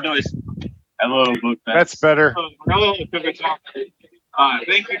the crowd noise. Hello, Boot Fest. That's better. Hello, Coco Talk.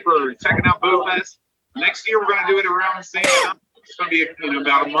 Thank you for checking out Boot Fest. Next year, we're going to do it around the same time. It's going to be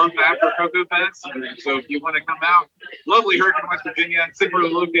about a month after Coco Fest. So if you want to come out, lovely Hurricane, West Virginia,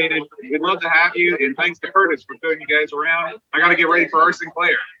 similarly located. We'd love to have you. And thanks to Curtis for throwing you guys around. I got to get ready for our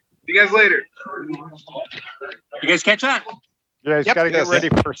Sinclair. See you guys later. You guys catch that? You guys got to get ready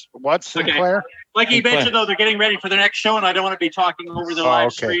for what, Sinclair? Okay. Like he mentioned, though, they're getting ready for their next show, and I don't want to be talking over the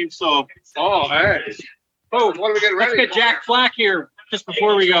live stream. So, all right. Oh, what are we getting ready? Let's get Jack Flack here just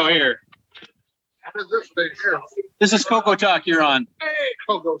before we go here. What is this thing here? This is Coco Talk you're on. Hey,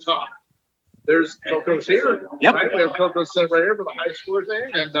 Coco Talk. There's Coco's here. Yep. Right? We have Coco set right here for the high school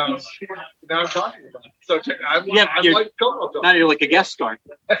thing, and now I'm talking about it. So I'm like Coco Talk. Now you're like a guest star.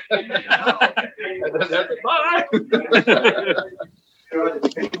 Bye.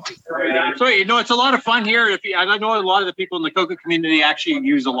 So it's a lot of fun here. I know a lot of the people in the Coco community actually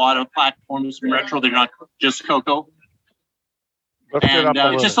use a lot of platforms from retro. They're not just Coco. And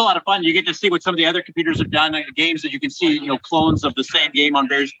it's just a lot of fun. You get to see what some of the other computers have done, games that you can see, clones of the same game on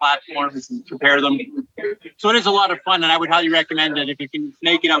various platforms and compare them. So it is a lot of fun, and I would highly recommend it. If you can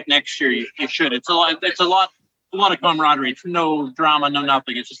make it out next year, you should. It's a lot of camaraderie. It's no drama, no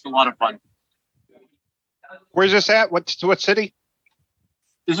nothing. It's just a lot of fun. Where's this at? What city?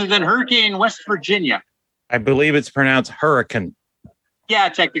 This is in Hurricane, West Virginia. I believe it's pronounced hurricane. Yeah,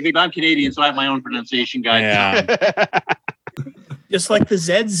 technically, but I'm Canadian, so I have my own pronunciation guide. Yeah. Just like the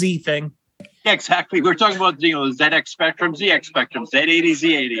ZZ thing. Yeah, exactly. We're talking about the ZX Spectrum, ZX Spectrum, Z80,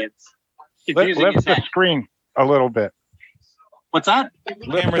 Z80. It's lift the screen a little bit. What's that?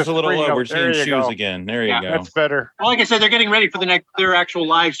 Camera's a little low. We're seeing shoes again. There you go. That's better. Well, like I said, they're getting ready for their actual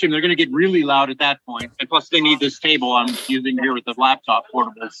live stream. They're going to get really loud at that point. And plus, they need this table I'm using here with the laptop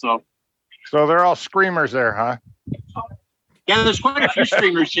portable. So they're all screamers there, huh? Yeah, there's quite a few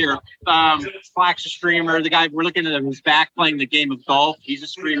streamers here. Flack's a streamer. The guy we're looking at who's back playing the game of golf. He's a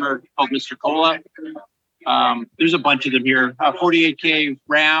streamer called Mr. Cola. There's a bunch of them here. 48K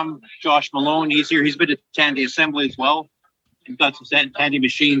Ram, Josh Malone. He's here. He's been at Tandy Assembly as well. He's got some Tandy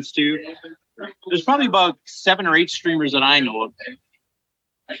machines too. There's probably about 7 or 8 streamers that I know of.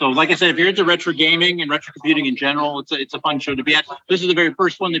 So, like I said, if you're into retro gaming and retro computing in general, it's a fun show to be at. This is the very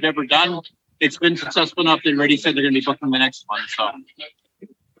first one they've ever done. It's been successful enough. They already said they're going to be booking the next one. So,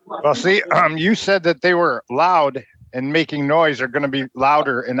 well, see, you said that they were loud and making noise are going to be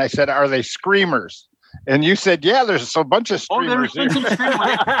louder. And I said, are they screamers? And you said, yeah, there's a bunch of screamers. There's some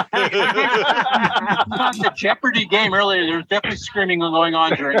screamers. The Jeopardy game earlier, there's definitely screaming going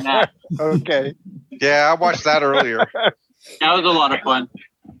on during that. Okay. Yeah, I watched that earlier. That was a lot of fun.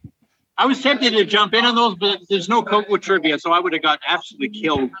 I was tempted to jump in on those, but there's no Coco trivia, so I would have got absolutely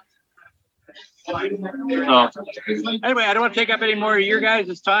killed. So, anyway, I don't want to take up any more of your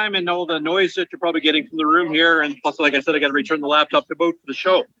guys' time and all the noise that you're probably getting from the room here. And plus, like I said, I got to return the laptop to boot for the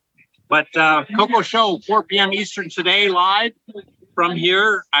show. But Coco Show, 4 p.m. Eastern today, live from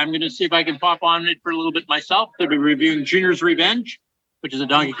here. I'm going to see if I can pop on it for a little bit myself. They'll be reviewing Junior's Revenge, which is a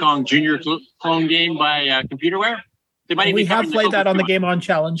Donkey Kong Junior clone game by Computerware. They might We have played that on the Game On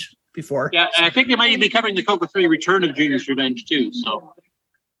Challenge before. Yeah, and I think they might even be covering the Coco 3 Return of Junior's Revenge too. So,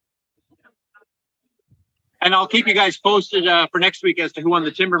 and I'll keep you guys posted for next week as to who won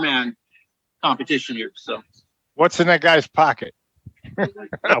the Timberman competition here. So, what's in that guy's pocket?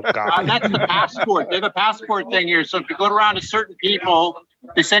 Oh God! That's the passport. They have a passport thing here. So if you go around to certain people,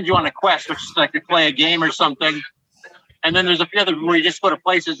 they send you on a quest, which is like you play a game or something. And then there's a few other where you just go to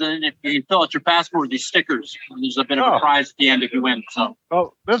places, and if you fill out your passport with these stickers, there's a bit of a prize at the end if you win. So,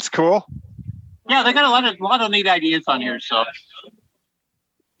 oh, that's cool. Yeah, they got a lot of neat ideas on here. So,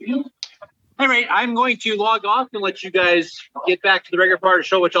 anyway, I'm going to log off and let you guys get back to the regular part of the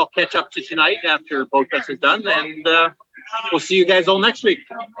show, which I'll catch up to tonight after Boatfest is done, and we'll see you guys all next week.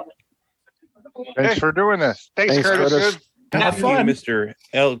 Thanks for doing this. Thanks Curtis. Thank you, Mr.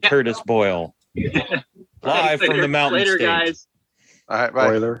 L. Curtis Boyle. Live from the Mountain Later, State. guys. All right,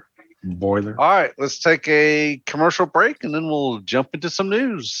 bye. Boiler. All right, let's take a commercial break and then we'll jump into some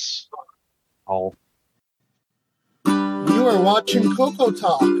news. Oh. You are watching Coco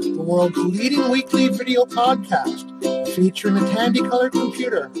Talk, the world's leading weekly video podcast featuring the Tandy Color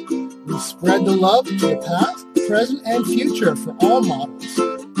Computer. We spread the love to the past, present, and future for all models,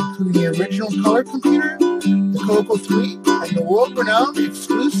 including the original color computer, the Coco 3, and the world-renowned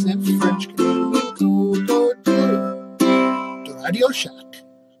exclusive French-Canadian Coco 2. The Radio Shack.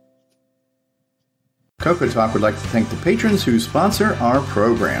 Coco Talk would like to thank the patrons who sponsor our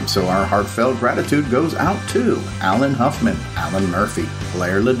program, so our heartfelt gratitude goes out to Alan Huffman, Alan Murphy,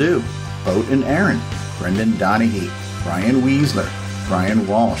 Blair Ledoux, Boat and Aaron, Brendan Donahue, Brian Weasler, Brian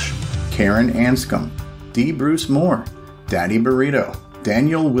Walsh, Karen Anscombe, D. Bruce Moore, Daddy Burrito,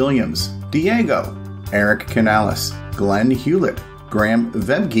 Daniel Williams, Diego, Eric Canales, Glenn Hewlett, Graham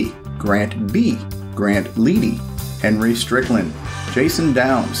Vebke, Grant B., Grant Leedy, Henry Strickland, Jason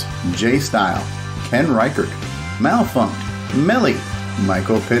Downs, J Style, Ken Reichert, Malfunct, Melly,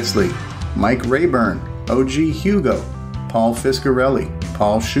 Michael Pitsley, Mike Rayburn, OG Hugo, Paul Fiscarelli,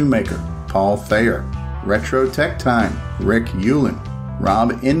 Paul Shoemaker, Paul Thayer, Retro Tech Time, Rick Hewlin,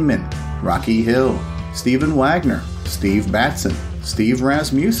 Rob Inman, Rocky Hill, Stephen Wagner, Steve Batson, Steve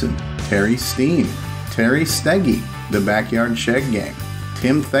Rasmussen, Terry Steen, Terry Steggy, The Backyard Shed Gang,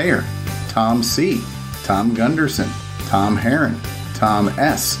 Tim Thayer, Tom C., Tom Gunderson, Tom Heron, Tom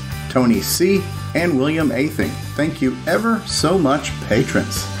S., Tony C., and William Athing. Thank you ever so much,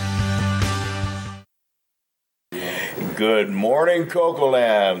 patrons. Good morning, Coco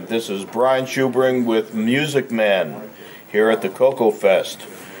Land. This is Brian Schubring with Music Man here at the Coco Fest.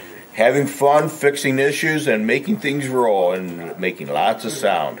 Having fun, fixing issues, and making things roll, and making lots of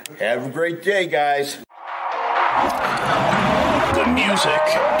sound. Have a great day, guys. The music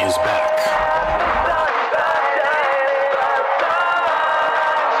is back.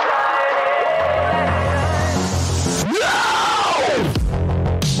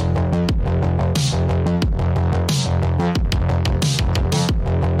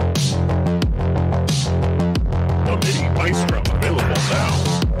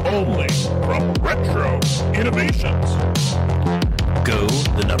 Only from Retro Innovations. Go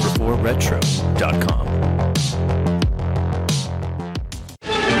the number 4 retro.com.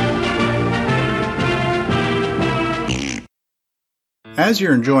 As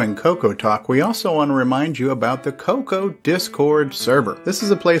you're enjoying Coco Talk, we also want to remind you about the Coco Discord server. This is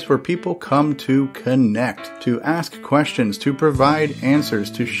a place where people come to connect, to ask questions, to provide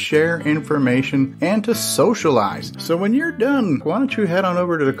answers, to share information, and to socialize. So when you're done, why don't you head on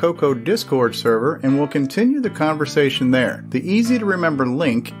over to the Coco Discord server and we'll continue the conversation there. The easy to remember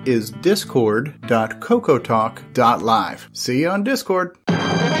link is discord.cocotalk.live. See you on Discord.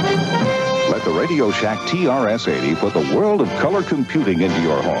 Let the Radio Shack TRS-80 put the world of color computing into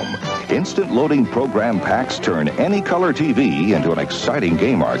your home. Instant loading program packs turn any color TV into an exciting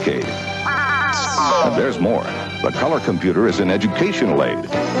game arcade. And there's more. The color computer is an educational aid,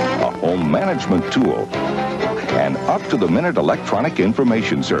 a home management tool, and up-to-the-minute electronic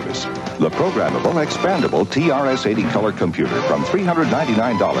information service. The programmable, expandable TRS-80 color computer from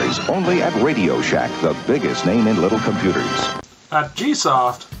 $399 only at Radio Shack, the biggest name in little computers. At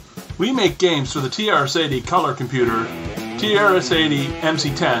GSoft, we make games for the TRS-80 color computer, TRS-80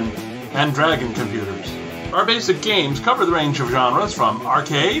 MC10, and Dragon computers. Our basic games cover the range of genres from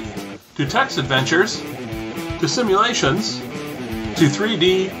arcade, to text adventures, to simulations, to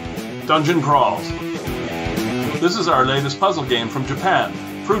 3D dungeon crawls. This is our latest puzzle game from Japan,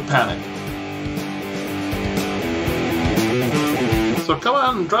 Fruit Panic. So come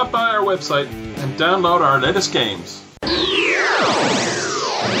on and drop by our website and download our latest games.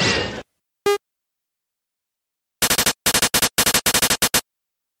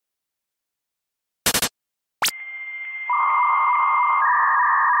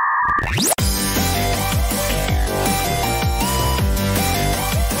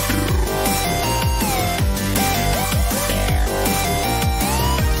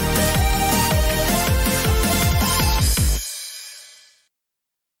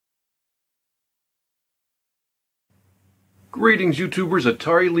 Greetings, YouTubers.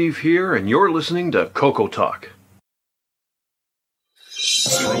 Atari Leaf here, and you're listening to Coco Talk.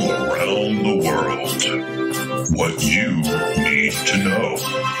 From around the world, what you need to know.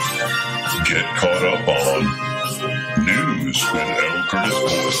 Get caught up on News with L. Curtis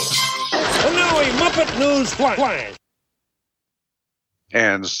Boyle. And now a Muppet News Flash.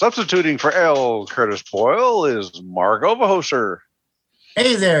 And substituting for L. Curtis Boyle is Margo Vahoser.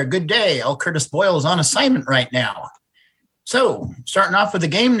 Hey there, good day. L. Curtis Boyle is on assignment right now. So, starting off with the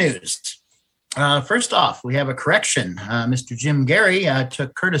game news. First off, we have a correction. Mr. Jim Gary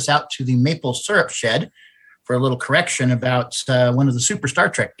took Curtis out to the maple syrup shed for a little correction about one of the Super Star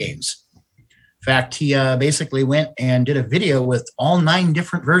Trek games. In fact, he basically went and did a video with all 9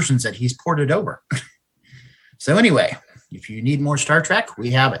 different versions that he's ported over. So anyway, if you need more Star Trek,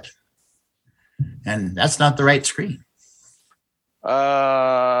 we have it. And that's not the right screen.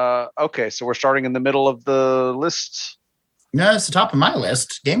 Okay, so we're starting in the middle of the list. No, it's the top of my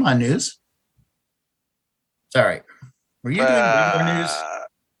list. Game On News. Sorry. Were you doing regular news?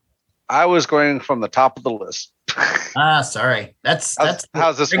 I was going from the top of the list. Sorry. How's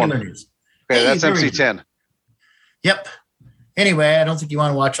this one? News. Okay, Hey, that's very MC10. Yep. Anyway, I don't think you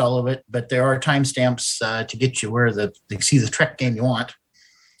want to watch all of it, but there are timestamps to get you where you see the Trek game you want.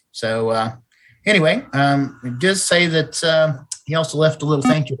 So anyway, it does say that he also left a little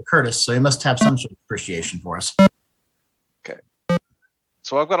thank you to Curtis, so he must have some sort of appreciation for us.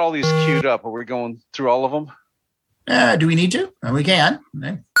 So I've got all these queued up. Are we going through all of them? Do we need to? We can.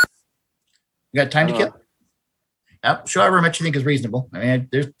 You got time to kill? Yep. Show however much you think is reasonable. I mean,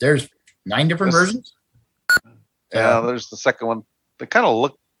 there's 9 different versions. Yeah, there's the second one. They kind of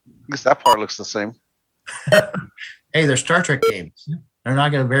look, at least that part looks the same. Hey, they're Star Trek games. They're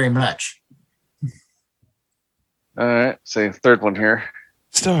not going to vary much. All right. Say third one here.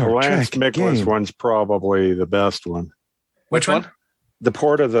 The Lance Miklas one's probably the best one. Which one? The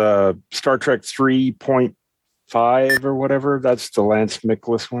port of the Star Trek 3.5 or whatever. That's the Lance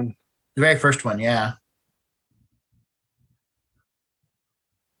Miklas one. The very first one, yeah.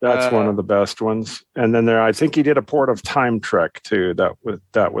 That's one of the best ones. And then I think he did a port of Time Trek too.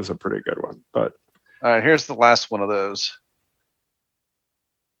 That was a pretty good one. But all right, here's the last one of those.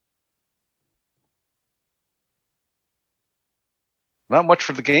 Not much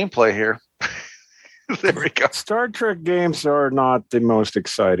for the gameplay here. There we go. Star Trek games are not the most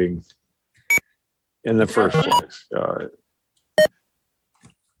exciting in the first place. I'm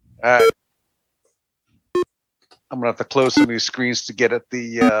going to have to close some of these screens to get at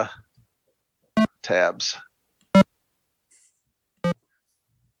the tabs.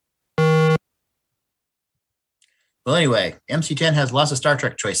 Well, anyway, MC10 has lots of Star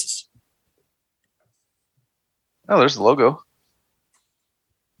Trek choices. Oh, there's the logo.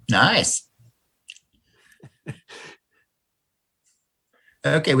 Nice.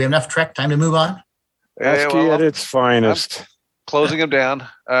 Okay, we have enough Trek time to move on. ASCII at its finest. I'm closing them down. All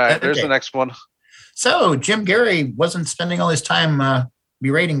right, there's Okay. the next one. So Jim Gary wasn't spending all his time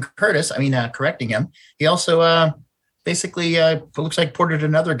berating Curtis. Correcting him. He also basically looks like ported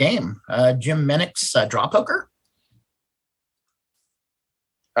another game. Jim Menick's Draw Poker.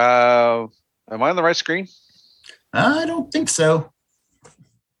 Am I on the right screen? I don't think so.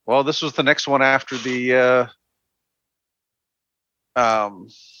 Well, this was the next one after the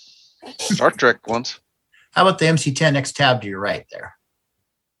Star Trek ones. How about the MC10 next tab to your right there?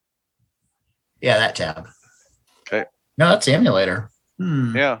 Yeah, that tab. Okay. No, that's the emulator.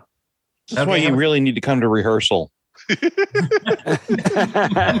 Yeah. That's why you really need to come to rehearsal. How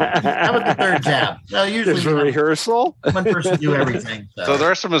about the third tab? Well, usually There's a rehearsal. one person do everything. So the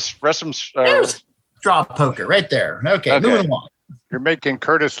rest of them. There's draw poker right there. Okay, moving along. You're making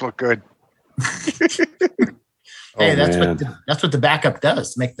Curtis look good. Hey, that's what the backup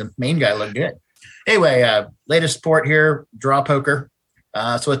does to make the main guy look good. Anyway, latest support here, Draw Poker.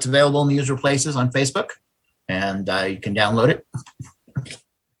 So it's available in the usual places on Facebook, and you can download it.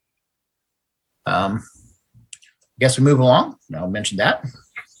 Guess we move along. I'll mention that.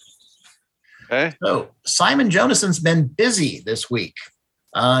 Okay. So Simon Jonason's been busy this week.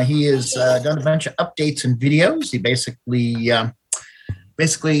 He has done a bunch of updates and videos. He basically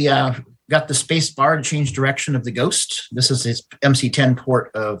got the space bar to change direction of the Ghost. This is his MC10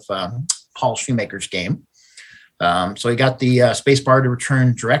 port of Paul Shoemaker's game. So he got the space bar to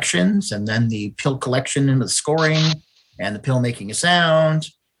return directions, and then the pill collection and the scoring, and the pill making a sound,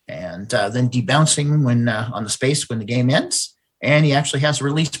 and then debouncing when on the space when the game ends. And he actually has a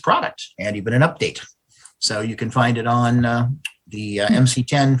released product and even an update. So you can find it on the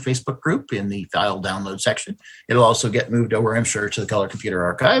MC10 Facebook group in the file download section. It'll also get moved over, I'm sure, to the Color Computer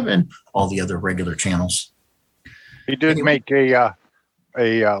Archive and all the other regular channels. He did make a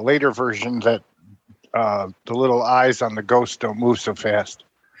later version that the little eyes on the Ghost don't move so fast.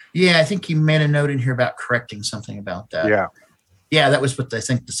 Yeah, I think he made a note in here about correcting something about that. Yeah, that was what I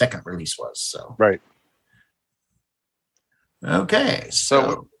think the second release was. So right. Okay,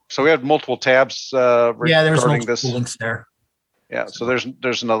 so we had multiple tabs. Yeah, there's regarding multiple links there. Yeah, so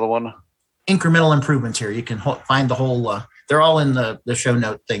there's another one. Incremental improvements here. You can find the whole. They're all in the show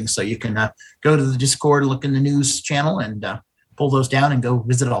note thing, so you can go to the Discord, look in the news channel, and pull those down and go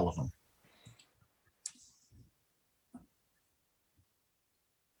visit all of them.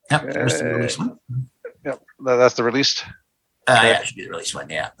 Yep, there's the release one. Yep, that's the released. Yeah, it should be the release one.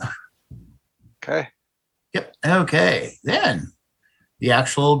 Yeah. Okay. Yep. Okay. Then the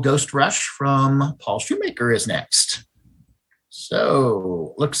actual Ghost Rush from Paul Shoemaker is next.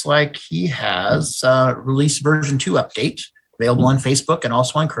 So looks like he has released version 2 update available on Facebook and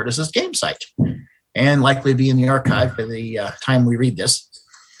also on Curtis's game site, and likely be in the archive by the time we read this.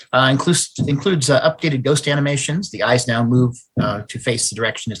 Includes updated ghost animations. The eyes now move to face the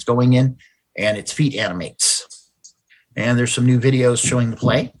direction it's going in, and its feet animates. And there's some new videos showing the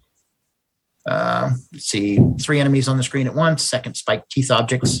play. Let's see, 3 enemies on the screen at once, second spiked teeth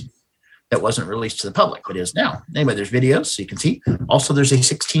objects. That wasn't released to the public, but is now. Anyway, there's videos, so you can see. Also, there's a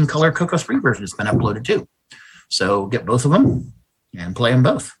 16-color Coco 3 version that's been uploaded too. So get both of them and play them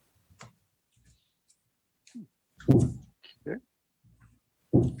both.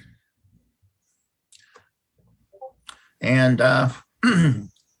 And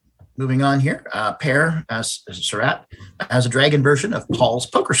moving on here, Pear Surratt has a Dragon version of Paul's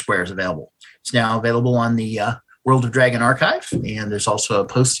Poker Squares available. It's now available on the World of Dragon archive, and there's also a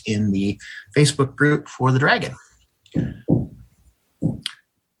post in the Facebook group for the Dragon.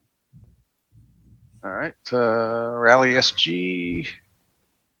 All right, Rally SG.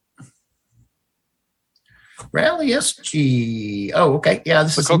 Rally SG. Oh, okay. Yeah,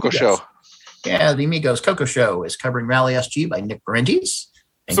 this is the Coco Show. Yeah, the Amigos Coco Show is covering Rally SG by Nick Parentes.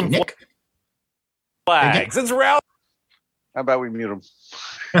 Thank you, Nick. Flags. It's Rally. How about we mute him?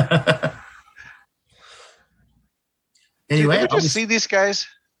 Anyway, did you see these guys?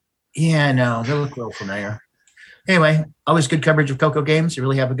 Yeah, I know. They look real familiar. Anyway, always good coverage of Coco games. You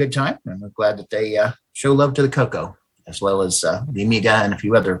really have a good time. And we're glad that they show love to the Coco, as well as the Amiga and a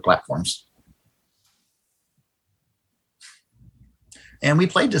few other platforms. And we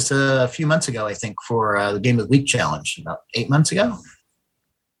played this a few months ago, I think, for the Game of the Week challenge, about 8 months ago.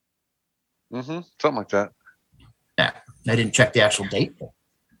 Something like that. Yeah, I didn't check the actual date. But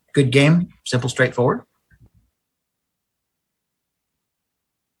good game, simple, straightforward.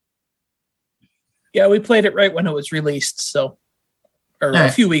 Yeah, we played it right when it was released, so or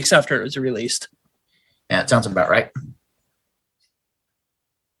a few weeks after it was released. Yeah, it sounds about right.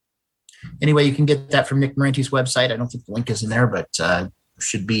 Anyway, you can get that from Nick Marenti's website. I don't think the link is in there, but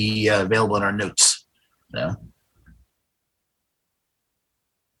should be available in our notes. So.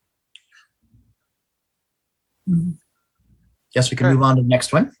 Guess we can move on to the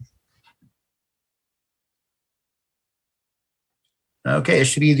next one. Okay, it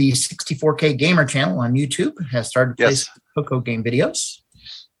should be the 64K Gamer channel on YouTube. It has started placing Coco game videos.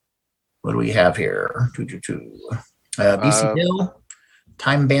 What do we have here? BC Bill,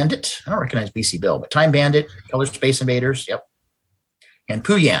 Time Bandit. I don't recognize BC Bill, but Time Bandit, Color Space Invaders, yep. And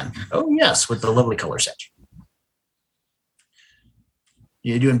Puyan. Oh, yes, with the lovely color set.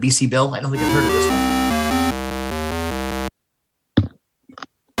 You doing BC Bill? I don't think I've heard of this one.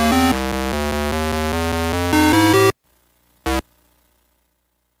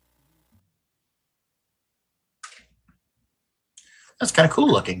 That's kind of cool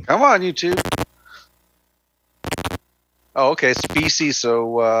looking. Come on, YouTube. Oh, okay. It's BC,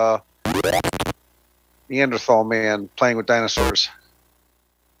 so Neanderthal man playing with dinosaurs.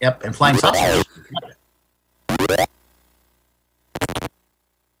 Yep, and flying saucers.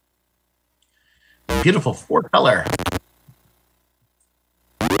 Beautiful 4-color.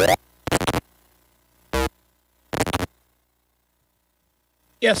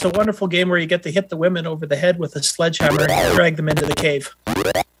 Yeah, it's a wonderful game where you get to hit the women over the head with a sledgehammer and drag them into the cave.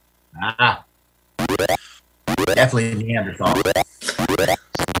 Ah. Definitely Neanderthal.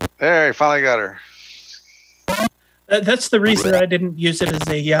 There, you finally got her. That's the reason I didn't use it as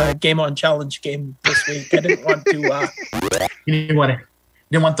a game on challenge game this week. I didn't want to. You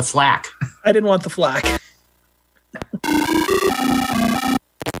didn't want the flack. I didn't want the flack.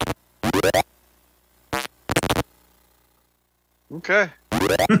 Okay.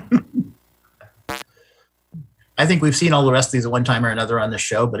 I think we've seen all the rest of these at one time or another on the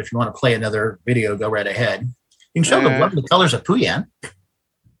show, but if you want to play another video, go right ahead. You can show the lovely colors of Puyan.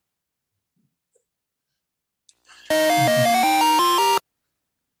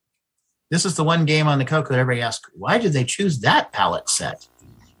 This is the one game on the Coco that everybody asks, why did they choose that palette set?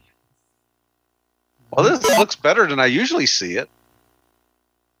 Well, this looks better than I usually see it.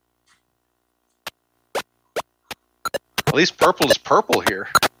 At least purple is purple here.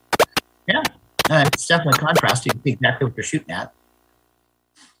 Yeah, it's definitely contrast. You can see exactly what you're shooting at.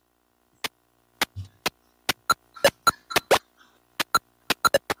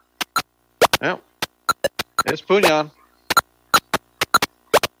 Yep. It's Puyan.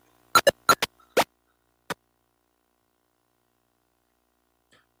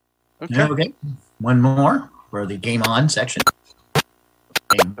 Okay. One more for the game on section.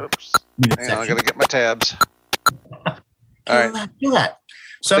 Oops. Hang on, I gotta get my tabs. All right. Do that.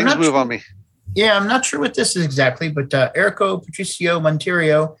 So Things I'm not move sure, on me. Yeah, I'm not sure what this is exactly, but Erico Patricio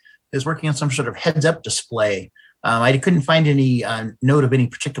Monterio is working on some sort of heads-up display. I couldn't find any note of any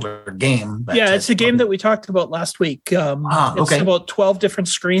particular game. But, yeah, it's a game that we talked about last week. It's about 12 different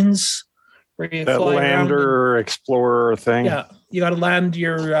screens where you That fly lander explorer thing. Yeah, you got to land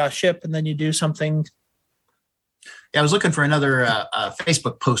your ship and then you do something. Yeah, I was looking for another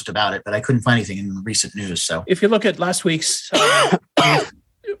Facebook post about it, but I couldn't find anything in recent news. So if you look at last week's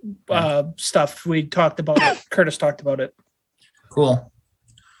stuff, we talked about it. Curtis talked about it. Cool.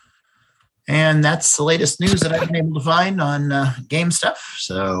 And that's the latest news that I've been able to find on game stuff.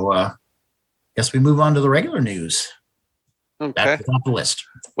 So guess we move on to the regular news. Okay. Back to the top of the list.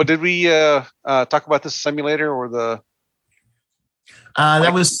 What did we talk about this simulator or the?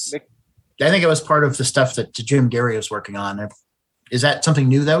 That was, I think it was part of the stuff that Jim Gary was working on. Is that something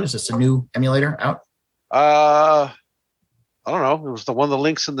new though? Is this a new emulator out? I don't know. It was the one of the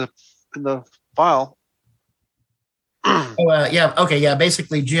links in the file. Yeah. Okay. Yeah.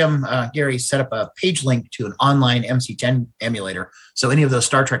 Basically, Jim Gary set up a page link to an online MC10 emulator. So any of those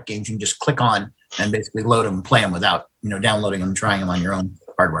Star Trek games, you can just click on and basically load them and play them without downloading them and trying them on your own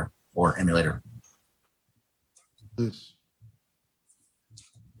hardware or emulator.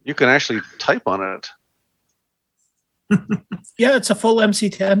 You can actually type on it. Yeah, it's a full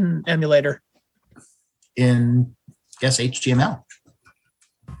MC10 emulator. In, yes, HTML.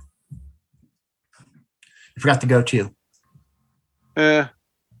 I forgot to go to. Yeah.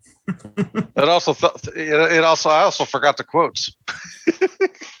 I also forgot the quotes.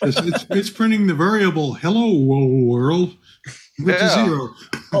 it's printing the variable "hello world" with the zero.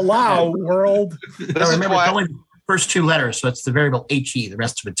 Allow world. Remember, it's only the first two letters, so it's the variable HE. The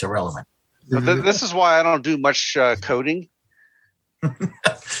rest of it's irrelevant. This is why I don't do much coding.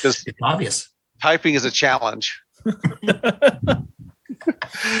 It's obvious. Typing is a challenge.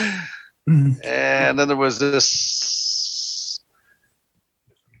 And then there was this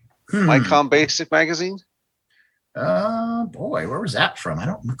Micom Basic magazine. Boy, where was that from? I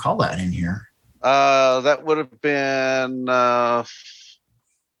don't recall that in here. That would have been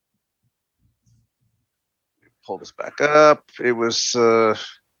pull this back up. It was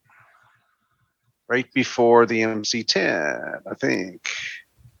right before the MC10, I think.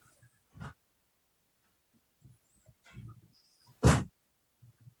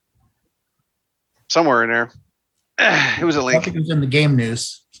 Somewhere in there. It was a link. I think it was in the game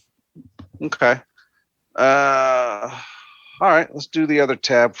news. Okay. All right. Let's do the other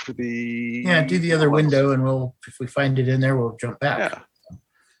tab for the. Yeah, do the other window, and if we find it in there, we'll jump back. Yeah.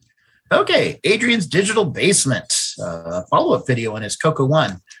 Okay, Adrian's Digital Basement, follow-up video on his Coco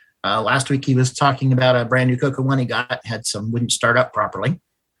One. Last week he was talking about a brand new Coco One he got, wouldn't start up properly.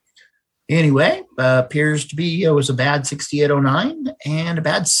 Anyway, appears to be it was a bad 6809 and a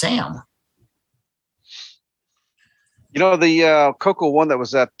bad SAM. You know, the Coco one that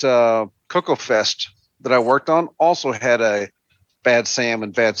was at Coco Fest that I worked on also had a bad SAM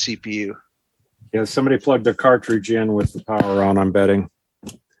and bad CPU. Yeah, somebody plugged a cartridge in with the power on, I'm betting.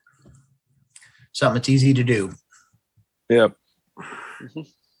 Something that's easy to do. Yep. Mm-hmm.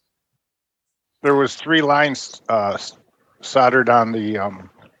 There was 3 lines soldered on the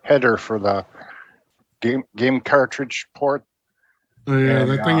header for the game cartridge port. Oh yeah, And,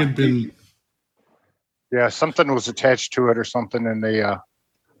 that thing had been. Yeah, something was attached to it or something, and they.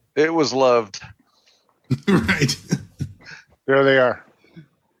 It was loved. Right. There they are.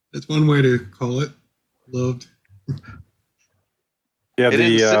 That's one way to call it. Loved. Yeah,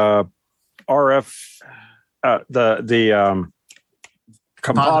 the RF, the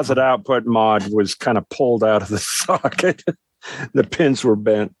composite output mod was kind of pulled out of the socket. The pins were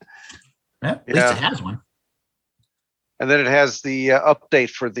bent. Yeah, at least it has one. And then it has the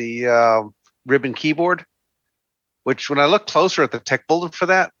update for the ribbon keyboard, which when I look closer at the tech bulletin for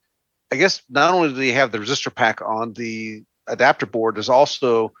that, I guess not only do they have the resistor pack on the adapter board, there's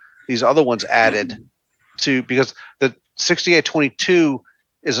also these other ones added to, because the 6822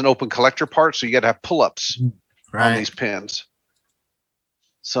 is an open collector part, so you got to have pull-ups on these pins.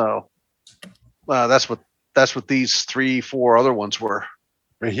 So that's what these 3-4 other ones were.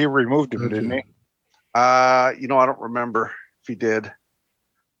 But he removed them, didn't he? I don't remember if he did.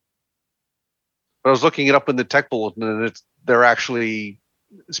 But I was looking it up in the tech bulletin, and they're actually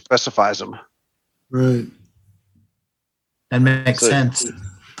specifies them. Right. That makes sense.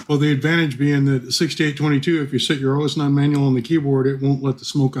 Well, the advantage being that the 6822, if you set your OS9 manual on the keyboard, it won't let the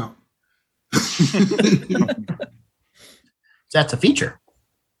smoke out. That's a feature.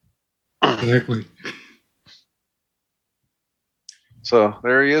 Exactly. So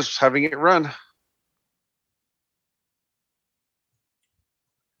there he is having it run.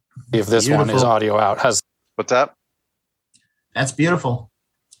 If this one is audio out, what's that? That's beautiful.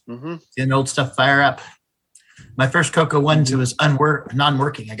 Mm-hmm. Seeing old stuff fire up. My first Coco 1 was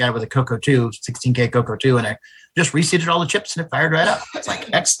non-working. I got it with a Coco 2, 16K Coco 2, and I just reseated all the chips and it fired right up. It's like,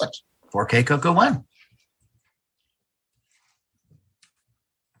 excellent. 4K Coco 1.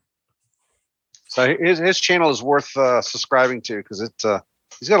 So his channel is worth subscribing to, because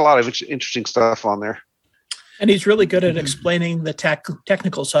he's got a lot of interesting stuff on there. And he's really good at explaining the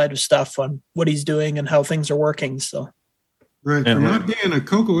technical side of stuff on what he's doing and how things are working. So, right. For not being a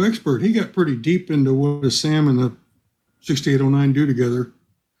Coco expert, he got pretty deep into what a SAM and the 6809 do together.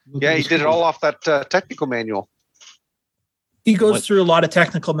 Yeah, he did it all off that technical manual. He goes through a lot of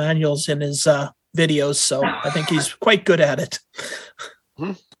technical manuals in his videos, so I think he's quite good at it.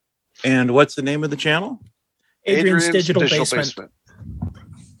 And what's the name of the channel? Adrian's Digital Basement.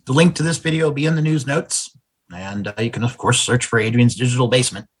 The link to this video will be in the news notes. And you can, of course, search for Adrian's Digital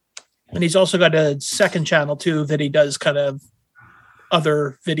Basement. And he's also got a second channel, too, that he does kind of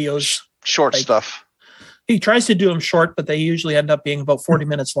other videos. Short stuff. He tries to do them short, but they usually end up being about 40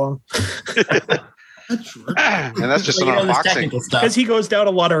 minutes long. And that's just an unboxing. Because he goes down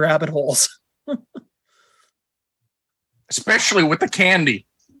a lot of rabbit holes. Especially with the candy.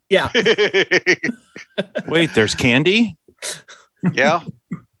 Yeah. Wait, there's candy? Yeah.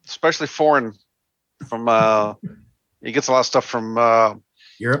 Especially foreign. From he gets a lot of stuff from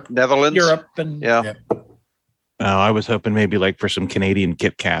Europe, Netherlands, and yeah. Oh, I was hoping maybe like for some Canadian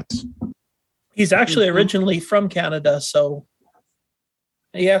Kit Kats. He's actually originally from Canada, so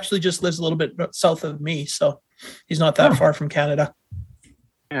he actually just lives a little bit south of me, so he's not that far from Canada.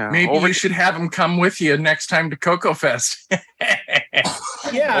 Yeah, maybe you should have him come with you next time to Coco Fest.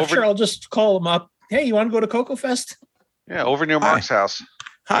 Yeah, sure. I'll just call him up. Hey, you want to go to Coco Fest? Yeah, over near Mark's house.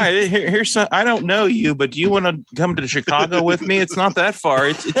 Hi, here's some. I don't know you, but do you want to come to Chicago with me? It's not that far.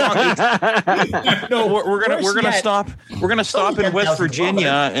 No, we're gonna stop. We're gonna stop in West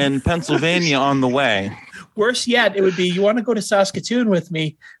Virginia and Pennsylvania on the way. Worse yet, it would be you want to go to Saskatoon with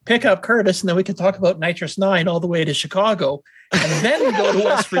me, pick up Curtis, and then we can talk about Nitrous 9 all the way to Chicago, and then go to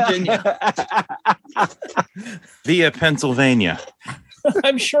West Virginia via Pennsylvania.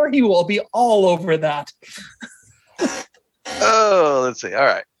 I'm sure he will be all over that. Oh, let's see. All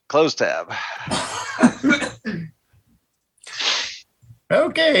right. Close tab.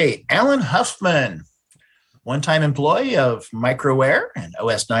 Okay. Alan Huffman, one-time employee of Microware and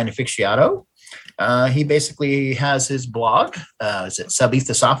OS9 Aficionado. He basically has his blog. Is it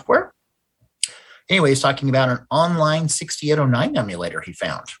Subetha Software? Anyway, he's talking about an online 6809 emulator he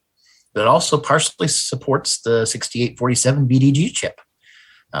found that also partially supports the 6847 VDG chip.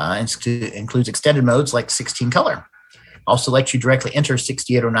 Includes extended modes like 16 color. Also lets you directly enter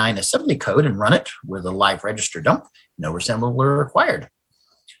 6809 assembly code and run it with a live register dump. No assembler required.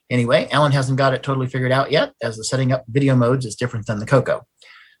 Anyway, Alan hasn't got it totally figured out yet, as the setting up video modes is different than the Coco.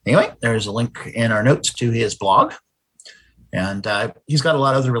 Anyway, there's a link in our notes to his blog. And he's got a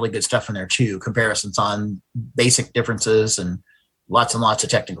lot of other really good stuff in there too, comparisons on basic differences and lots of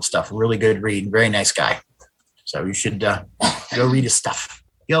technical stuff. Really good read, very nice guy. So you should go read his stuff.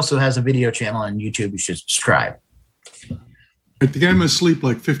 He also has a video channel on YouTube. You should subscribe. I think I must sleep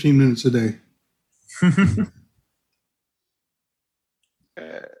like 15 minutes a day.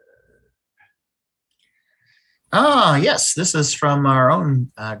 Yes, this is from our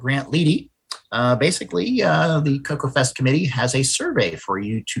own Grant Leedy. Basically, the CocoFest committee has a survey for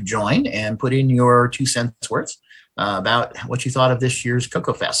you to join and put in your 2 cents worth about what you thought of this year's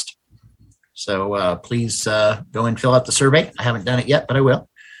CocoFest. So please go and fill out the survey. I haven't done it yet, but I will.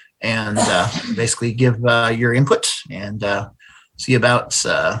 And basically give your input and see about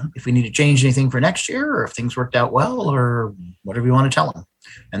if we need to change anything for next year or if things worked out well or whatever you want to tell them.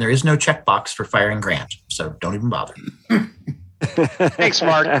 And there is no checkbox for firing Grant, so don't even bother. Thanks,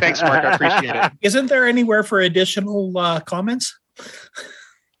 Mark. I appreciate it. Isn't there anywhere for additional comments?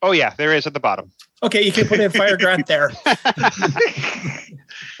 Oh, yeah, there is at the bottom. Okay, you can put in fire Grant there.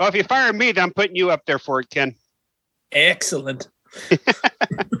 Well, if you fire me, then I'm putting you up there for it, Ken. Excellent.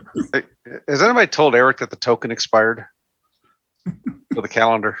 Has anybody told Eric that the token expired for the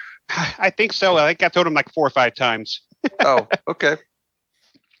calendar? I think so. I think I told him like 4 or 5 times. Oh, okay.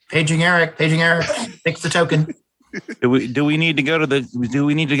 Paging Eric, fix the token. Do we need to go to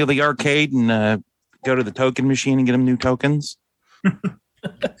the arcade and go to the token machine and get him new tokens?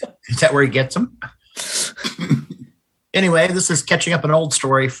 Is that where he gets them? Anyway, this is catching up an old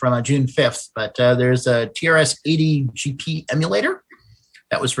story from June 5th, but there's a TRS-80 GP emulator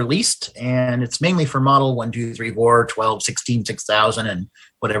that was released, and it's mainly for model 1, 2, 3, 4, 12, 16, 6000, and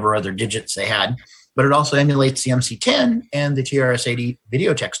whatever other digits they had. But it also emulates the MC-10 and the TRS-80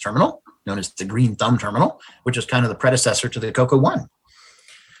 Videotex terminal, known as the Green Thumb terminal, which is kind of the predecessor to the Coco 1.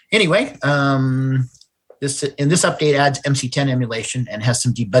 Anyway, this update adds MC-10 emulation and has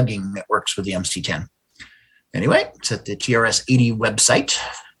some debugging that works with the MC-10. Anyway, it's at the TRS-80 website.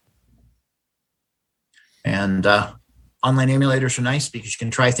 And online emulators are nice because you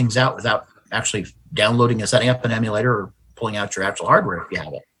can try things out without actually downloading and setting up an emulator or pulling out your actual hardware if you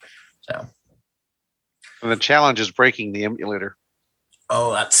have it. So, and the challenge is breaking the emulator.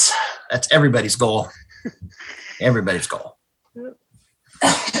 Oh, that's everybody's goal. Everybody's goal.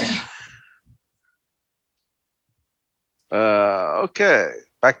 Okay,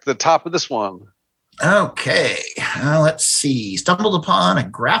 back to the top of this one. Okay, let's see. Stumbled upon a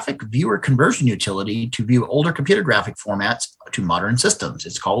graphic viewer conversion utility to view older computer graphic formats to modern systems.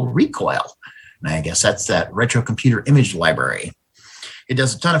 It's called Recoil. And I guess that's that retro computer image library. It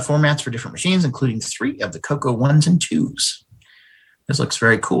does a ton of formats for different machines, including 3 of the Coco 1s and 2s. This looks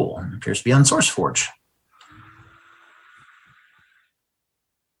very cool. It appears to be on SourceForge.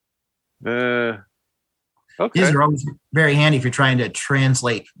 Okay. These are always very handy if you're trying to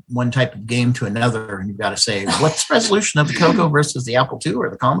translate one type of game to another, and you've got to say, what's the resolution of the Coco versus the Apple II or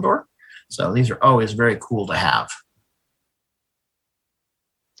the Commodore? So these are always very cool to have.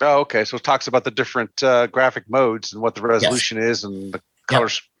 Oh, okay. So it talks about the different graphic modes and what the resolution is and the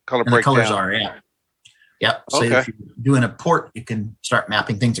colors, color and breakdown. The colors are, yeah. Yep. So if you're doing a port, you can start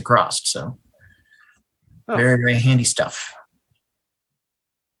mapping things across. So very, very handy stuff.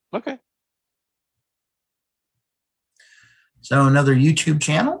 Okay. So another YouTube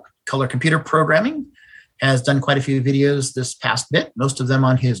channel, Color Computer Programming, has done quite a few videos this past bit, most of them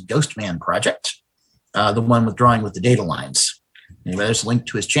on his Ghostman project, the one with drawing with the data lines. Anyway, there's a link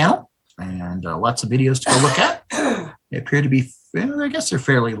to his channel and lots of videos to go look at. They appear to be, I guess they're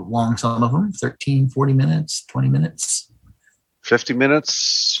fairly long, some of them, 13, 40 minutes, 20 minutes. 50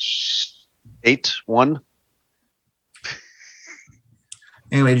 minutes, 8, 1.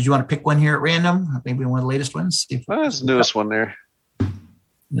 Anyway, did you want to pick one here at random? Maybe one of the latest ones? That's the newest one there.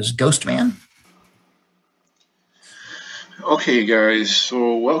 This is Ghostman. Okay, guys,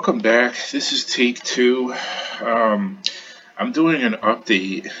 so welcome back. This is take 2. I'm doing an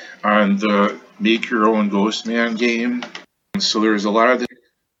update on the Make Your Own Ghostman game. So there's a lot of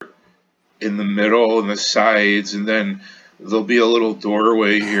in the middle and the sides, and then there'll be a little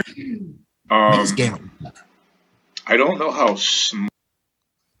doorway here. This game. I don't know how small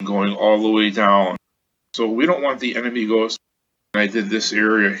going all the way down. So we don't want the enemy ghost. I did this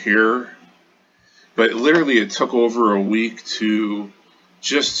area here. But literally it took over a week to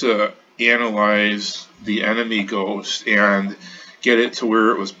analyze the enemy ghost and get it to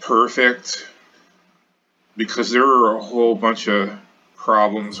where it was perfect. Because there are a whole bunch of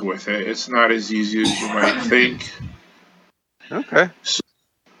problems with it. It's not as easy as you might think. Okay.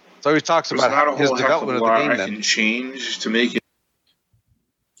 So he talks There's not a about his whole heck of a development of the lot game I then. can change to make it.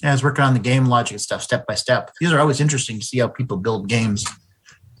 Yeah, I was working on the game logic and stuff step by step. These are always interesting to see how people build games.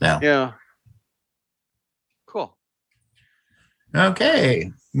 So. Yeah. Cool.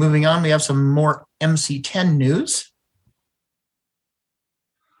 Okay, moving on. We have some more MC10 news.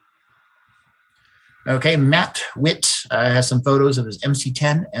 Okay, Matt Witt has some photos of his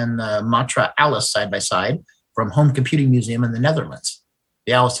MC10 and the Matra Alice side by side from Home Computing Museum in the Netherlands.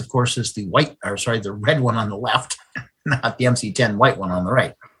 The Alice, of course, is the the red one on the left, not the MC10 white one on the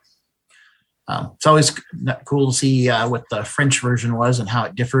right. It's always cool to see what the French version was and how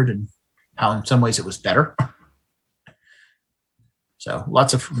it differed and how in some ways it was better. So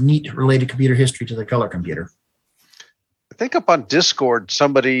lots of neat related computer history to the color computer. I think up on Discord,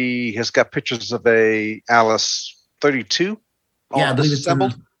 somebody has got pictures of a Alice 32. Yeah, I believe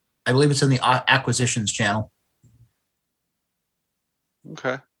disassembled. it's in the acquisitions channel.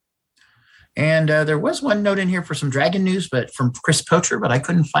 Okay. And there was one note in here for some Dragon news, but from Chris Pocher, but I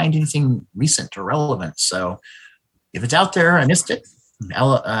couldn't find anything recent or relevant. So if it's out there, I missed it.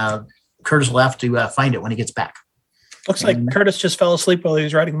 Curtis will have to find it when he gets back. Looks like Curtis just fell asleep while he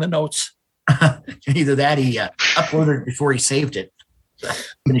was writing the notes. Either that, he uploaded it before he saved it,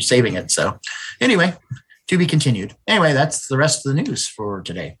 finished saving it. So anyway, to be continued. Anyway, that's the rest of the news for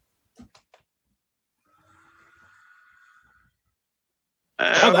today.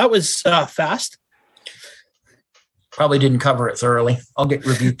 Oh, that was fast. Probably didn't cover it thoroughly. I'll get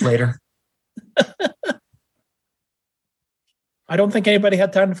reviewed later. I don't think anybody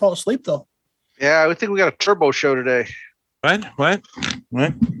had time to fall asleep, though. Yeah, I think we got a turbo show today. What?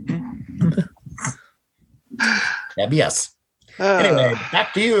 Yes. Anyway,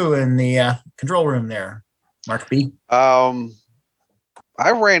 back to you in the control room there, Mark B. I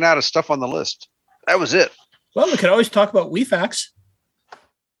ran out of stuff on the list. That was it. Well, we could always talk about WeFax.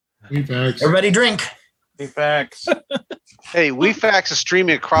 Everybody drink. WeFax. Hey, WeFax is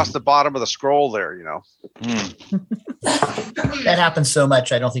streaming across the bottom of the scroll there, you know. That happens so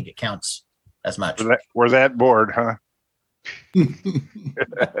much, I don't think it counts as much. We're that bored, huh?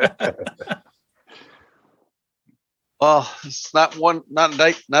 Well, it's not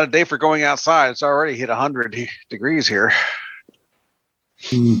a day for going outside. It's already hit 100 degrees here.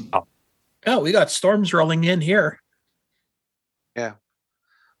 Oh, we got storms rolling in here. Yeah.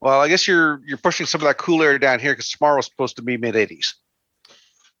 Well, I guess you're pushing some of that cool air down here because tomorrow's supposed to be mid-80s.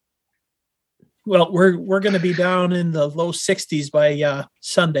 Well, we're going to be down in the low 60s by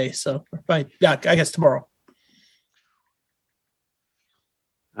Sunday. So, I guess tomorrow.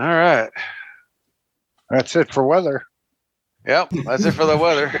 All right. That's it for weather. Yep, that's it for the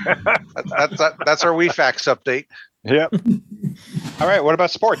weather. That's our WeFax update. Yep. All right, what about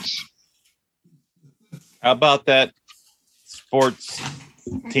sports? How about that sports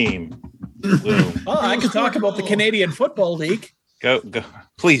team? Oh, I could talk about the Canadian Football League. Go.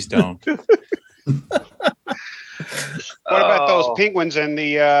 Please don't. What about those Penguins and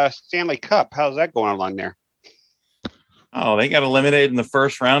the Stanley Cup? How's that going along there? Oh, they got eliminated in the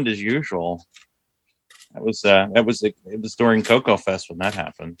first round as usual. It was during Coco Fest when that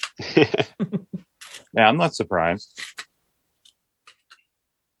happened. Yeah, I'm not surprised.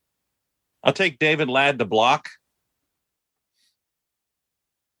 I'll take David Ladd to block.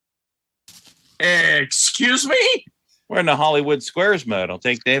 Excuse me? We're in the Hollywood Squares mode. I'll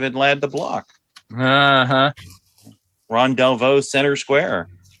take David Ladd to block. Uh-huh. Ron Delvaux, center square.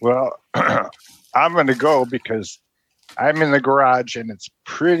 Well, I'm going to go because I'm in the garage and it's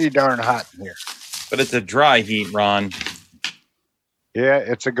pretty darn hot in here. But it's a dry heat, Ron. Yeah,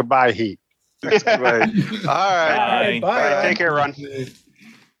 it's a goodbye heat. All right. Bye. Take care, Ron.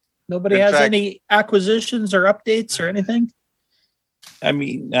 Nobody has any acquisitions or updates or anything? I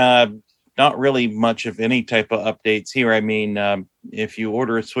mean, not really much of any type of updates here. I mean, if you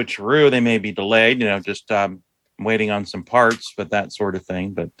order a switcheroo, they may be delayed, just waiting on some parts, but that sort of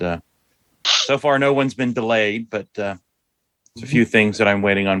thing. But so far, no one's been delayed, but it's a few things that I'm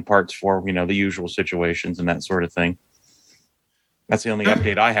waiting on parts for, the usual situations and that sort of thing. That's the only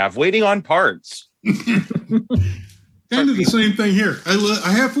update I have. Waiting on parts. Kind of the same thing here.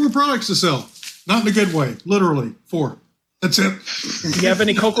 I have 4 products to sell. Not in a good way. Literally 4. That's it. Do you have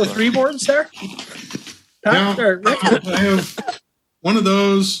any Coco 3 boards there? Yeah, I have one of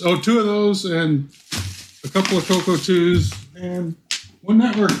those, 2 of those, and a couple of Coco 2s, and 1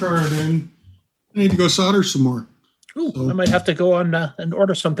 network card, and I need to go solder some more. Ooh, so I might have to go on and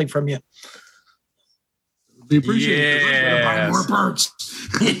order something from you. Be appreciated. I'm going to buy more parts.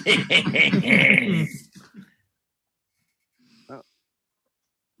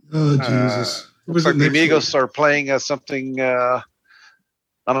 Oh, Jesus. Looks like the Amigos are playing something on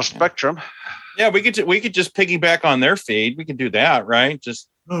on a Spectrum. Yeah, we could just piggyback on their feed. We could do that, right? Just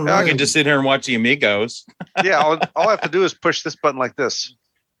I can just sit here and watch the Amigos. Yeah, all I have to do is push this button like this.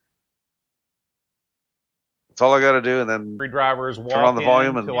 That's all I got to do, and then Free drivers walk turn on the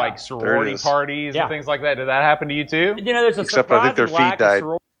volume and to like sorority parties and things like that. Did that happen to you too? You know, there's a Except I think their feed died.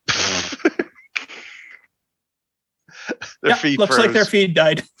 Their feed looks froze. like their feed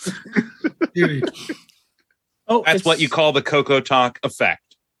died. Oh, that's what you call the Coco Talk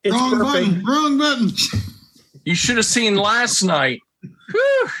effect. It's burping. Wrong button. You should have seen last night.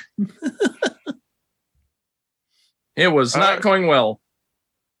 Whew. It was not going well.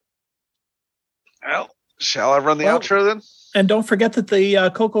 Well, shall I run the outro then? And don't forget that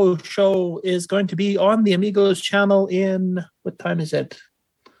the Coco Show is going to be on the Amigos channel in, what time is it?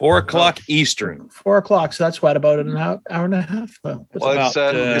 4 o'clock Eastern. 4 o'clock. So that's what, about an hour and a half? Well, it's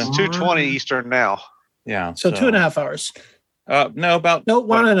 2:20 Eastern now. Yeah. So 2.5 hours. No, about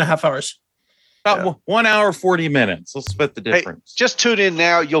 1.5 hours. About 1 hour 40 minutes. Let's split the difference. Hey, just tune in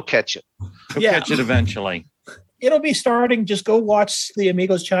now. You'll catch it. You'll catch it eventually. It'll be starting. Just go watch the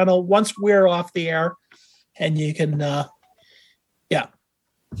Amigos channel once we're off the air, and you can,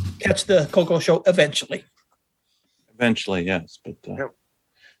 catch the Coco Show eventually. Eventually, yes. But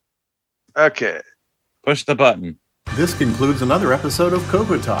okay, push the button. This concludes another episode of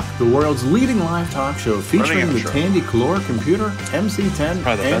Coco Talk, the world's leading live talk show featuring the Tandy Color computer, MC10,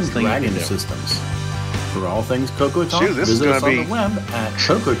 and Dragon systems. For all things Coco Talk, Shoot, this is visit us gonna on be- the web at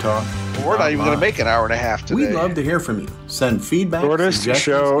CocoTalk. We're not even going to make an hour and a half today. We'd love to hear from you. Send feedback, Shortest suggestions,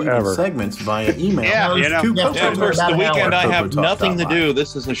 show even ever. segments via email. Of course, the weekend I have nothing to do.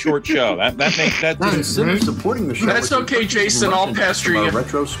 This is a short show. That makes that. Instead of supporting the show, That's okay, Jason. I'll pester our you.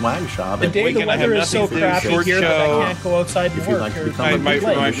 retro swag shop. The day the weather is so crappy here that I can't go outside and If you'd work. like to or become a My patron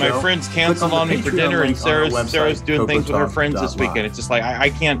of the my show, friends click canceled on the me for Patreon dinner, and link on our Sarah's website, doing things with her friends this cocotalk.live. weekend. It's just like I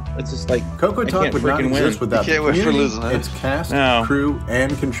can't. It's just like Coco I Talk can't would not freaking exist win. without the community, its cast, crew,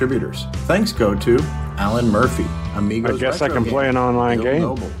 and contributors. Thanks go to Alan Murphy, Amigos I guess I Retro can play an online Bill game.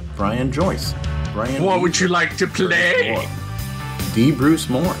 Noble, Brian Joyce, Brian What would you like to play? D. Bruce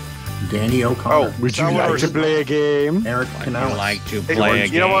Moore, Danny O'Connor. Would you like to play a game? Eric Canales. like to Hey, play a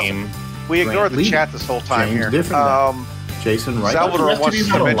you know what? game. We ignored the Lee, chat this whole time James here. Diffenbach, Jason Wright, Salvador wants to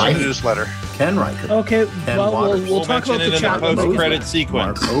mention life. the newsletter. Ken Riker, Okay, Ken well, Waters. we'll talk about the chat. post-credit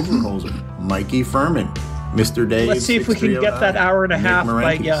sequence. Mark Overholzer, Mikey Furman, Mr. Dave. Let's see if we can get that hour and a Nick half by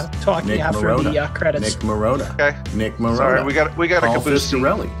Marentes, talking Nick after Marotta, the credits. Nick Marotta. Okay. Nick Marotta. Sorry, we got a Paul caboose.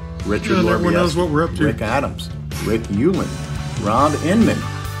 Fiscarelli, Richard Yeah, everyone knows what we're up to. Rick Adams, Rick Hewlin, Rob Inman,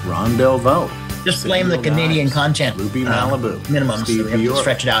 Ron Delvaux. Just blame the Samuel Canadian Knives, content Ruby Malibu, minimum, Steve so we have to York,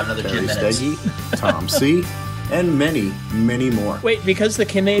 stretch it out another 10 Terry minutes. Steggy, Tom C., and many, many more. Wait, because the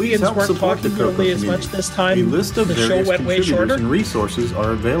Canadians help weren't support talking the Coco nearly as community. much this A time. list of The show various went way contributors shorter. and resources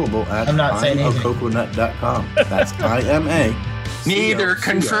are available at I'm not saying anything. imacoconet.com. That's IMA. Neither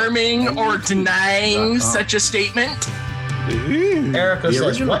confirming or denying such a statement. Erica The says,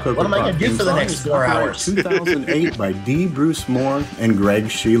 original what am I going to do for the next 4 hours? 2008 by D. Bruce Moore and Greg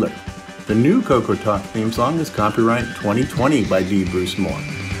Sheeler. The new Coco Talk theme song is copyright 2020 by D. Bruce Moore.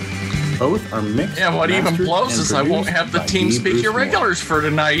 Both are mixed. Yeah, what even mastered, blows and is I won't produced have the by team D. speak Bruce Moore. irregulars for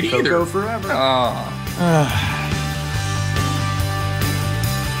tonight Coco either. forever.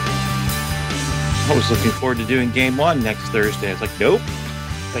 I was looking forward to doing game 1 next Thursday. I was like, nope.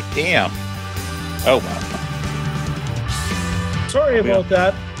 It's like, damn. Oh well. Sorry about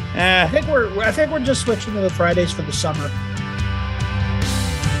that. Eh, I think we're just switching to the Fridays for the summer.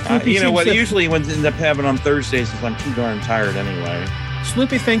 you know what? Sloopy Usually, when end up having on Thursdays is I'm too darn tired anyway.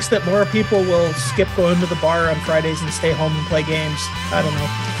 Sloopy thinks that more people will skip going to the bar on Fridays and stay home and play games. I don't know.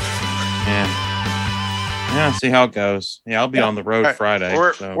 Yeah, see how it goes. Yeah, I'll be on the road All right, Friday.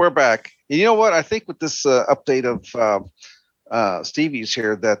 We're back. You know what? I think with this update of Stevie's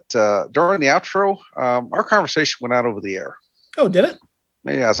here, that during the outro, our conversation went out over the air. Oh, did it?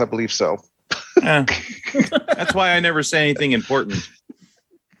 Yes, I believe so. That's why I never say anything important.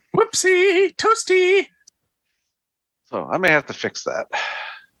 Whoopsie, toasty. So I may have to fix that.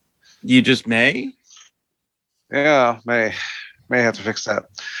 You just may? Yeah, may have to fix that.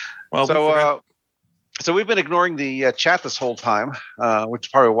 Well, so we've been ignoring the chat this whole time, which is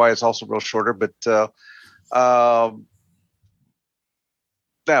probably why it's also real shorter. But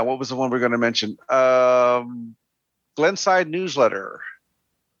now, what was the one we're going to mention? Glenside newsletter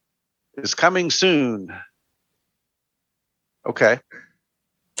is coming soon. Okay.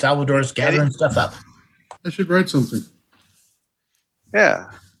 Salvador's gathering stuff up. I should write something.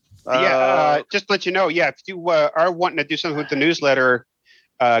 Yeah. Just to let you know, if you are wanting to do something with the newsletter,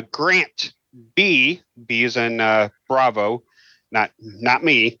 Grant B is in Bravo, not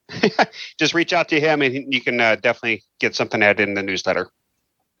me. Just reach out to him, and you can definitely get something added in the newsletter.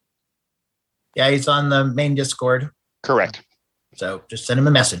 Yeah, he's on the main Discord. Correct. So just send him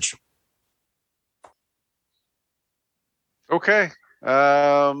a message. Okay.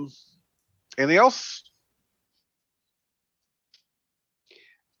 Anything else?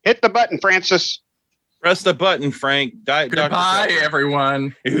 Hit the button, Francis. Press the button, Frank. Goodbye,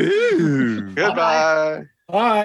 everyone. Goodbye. Bye.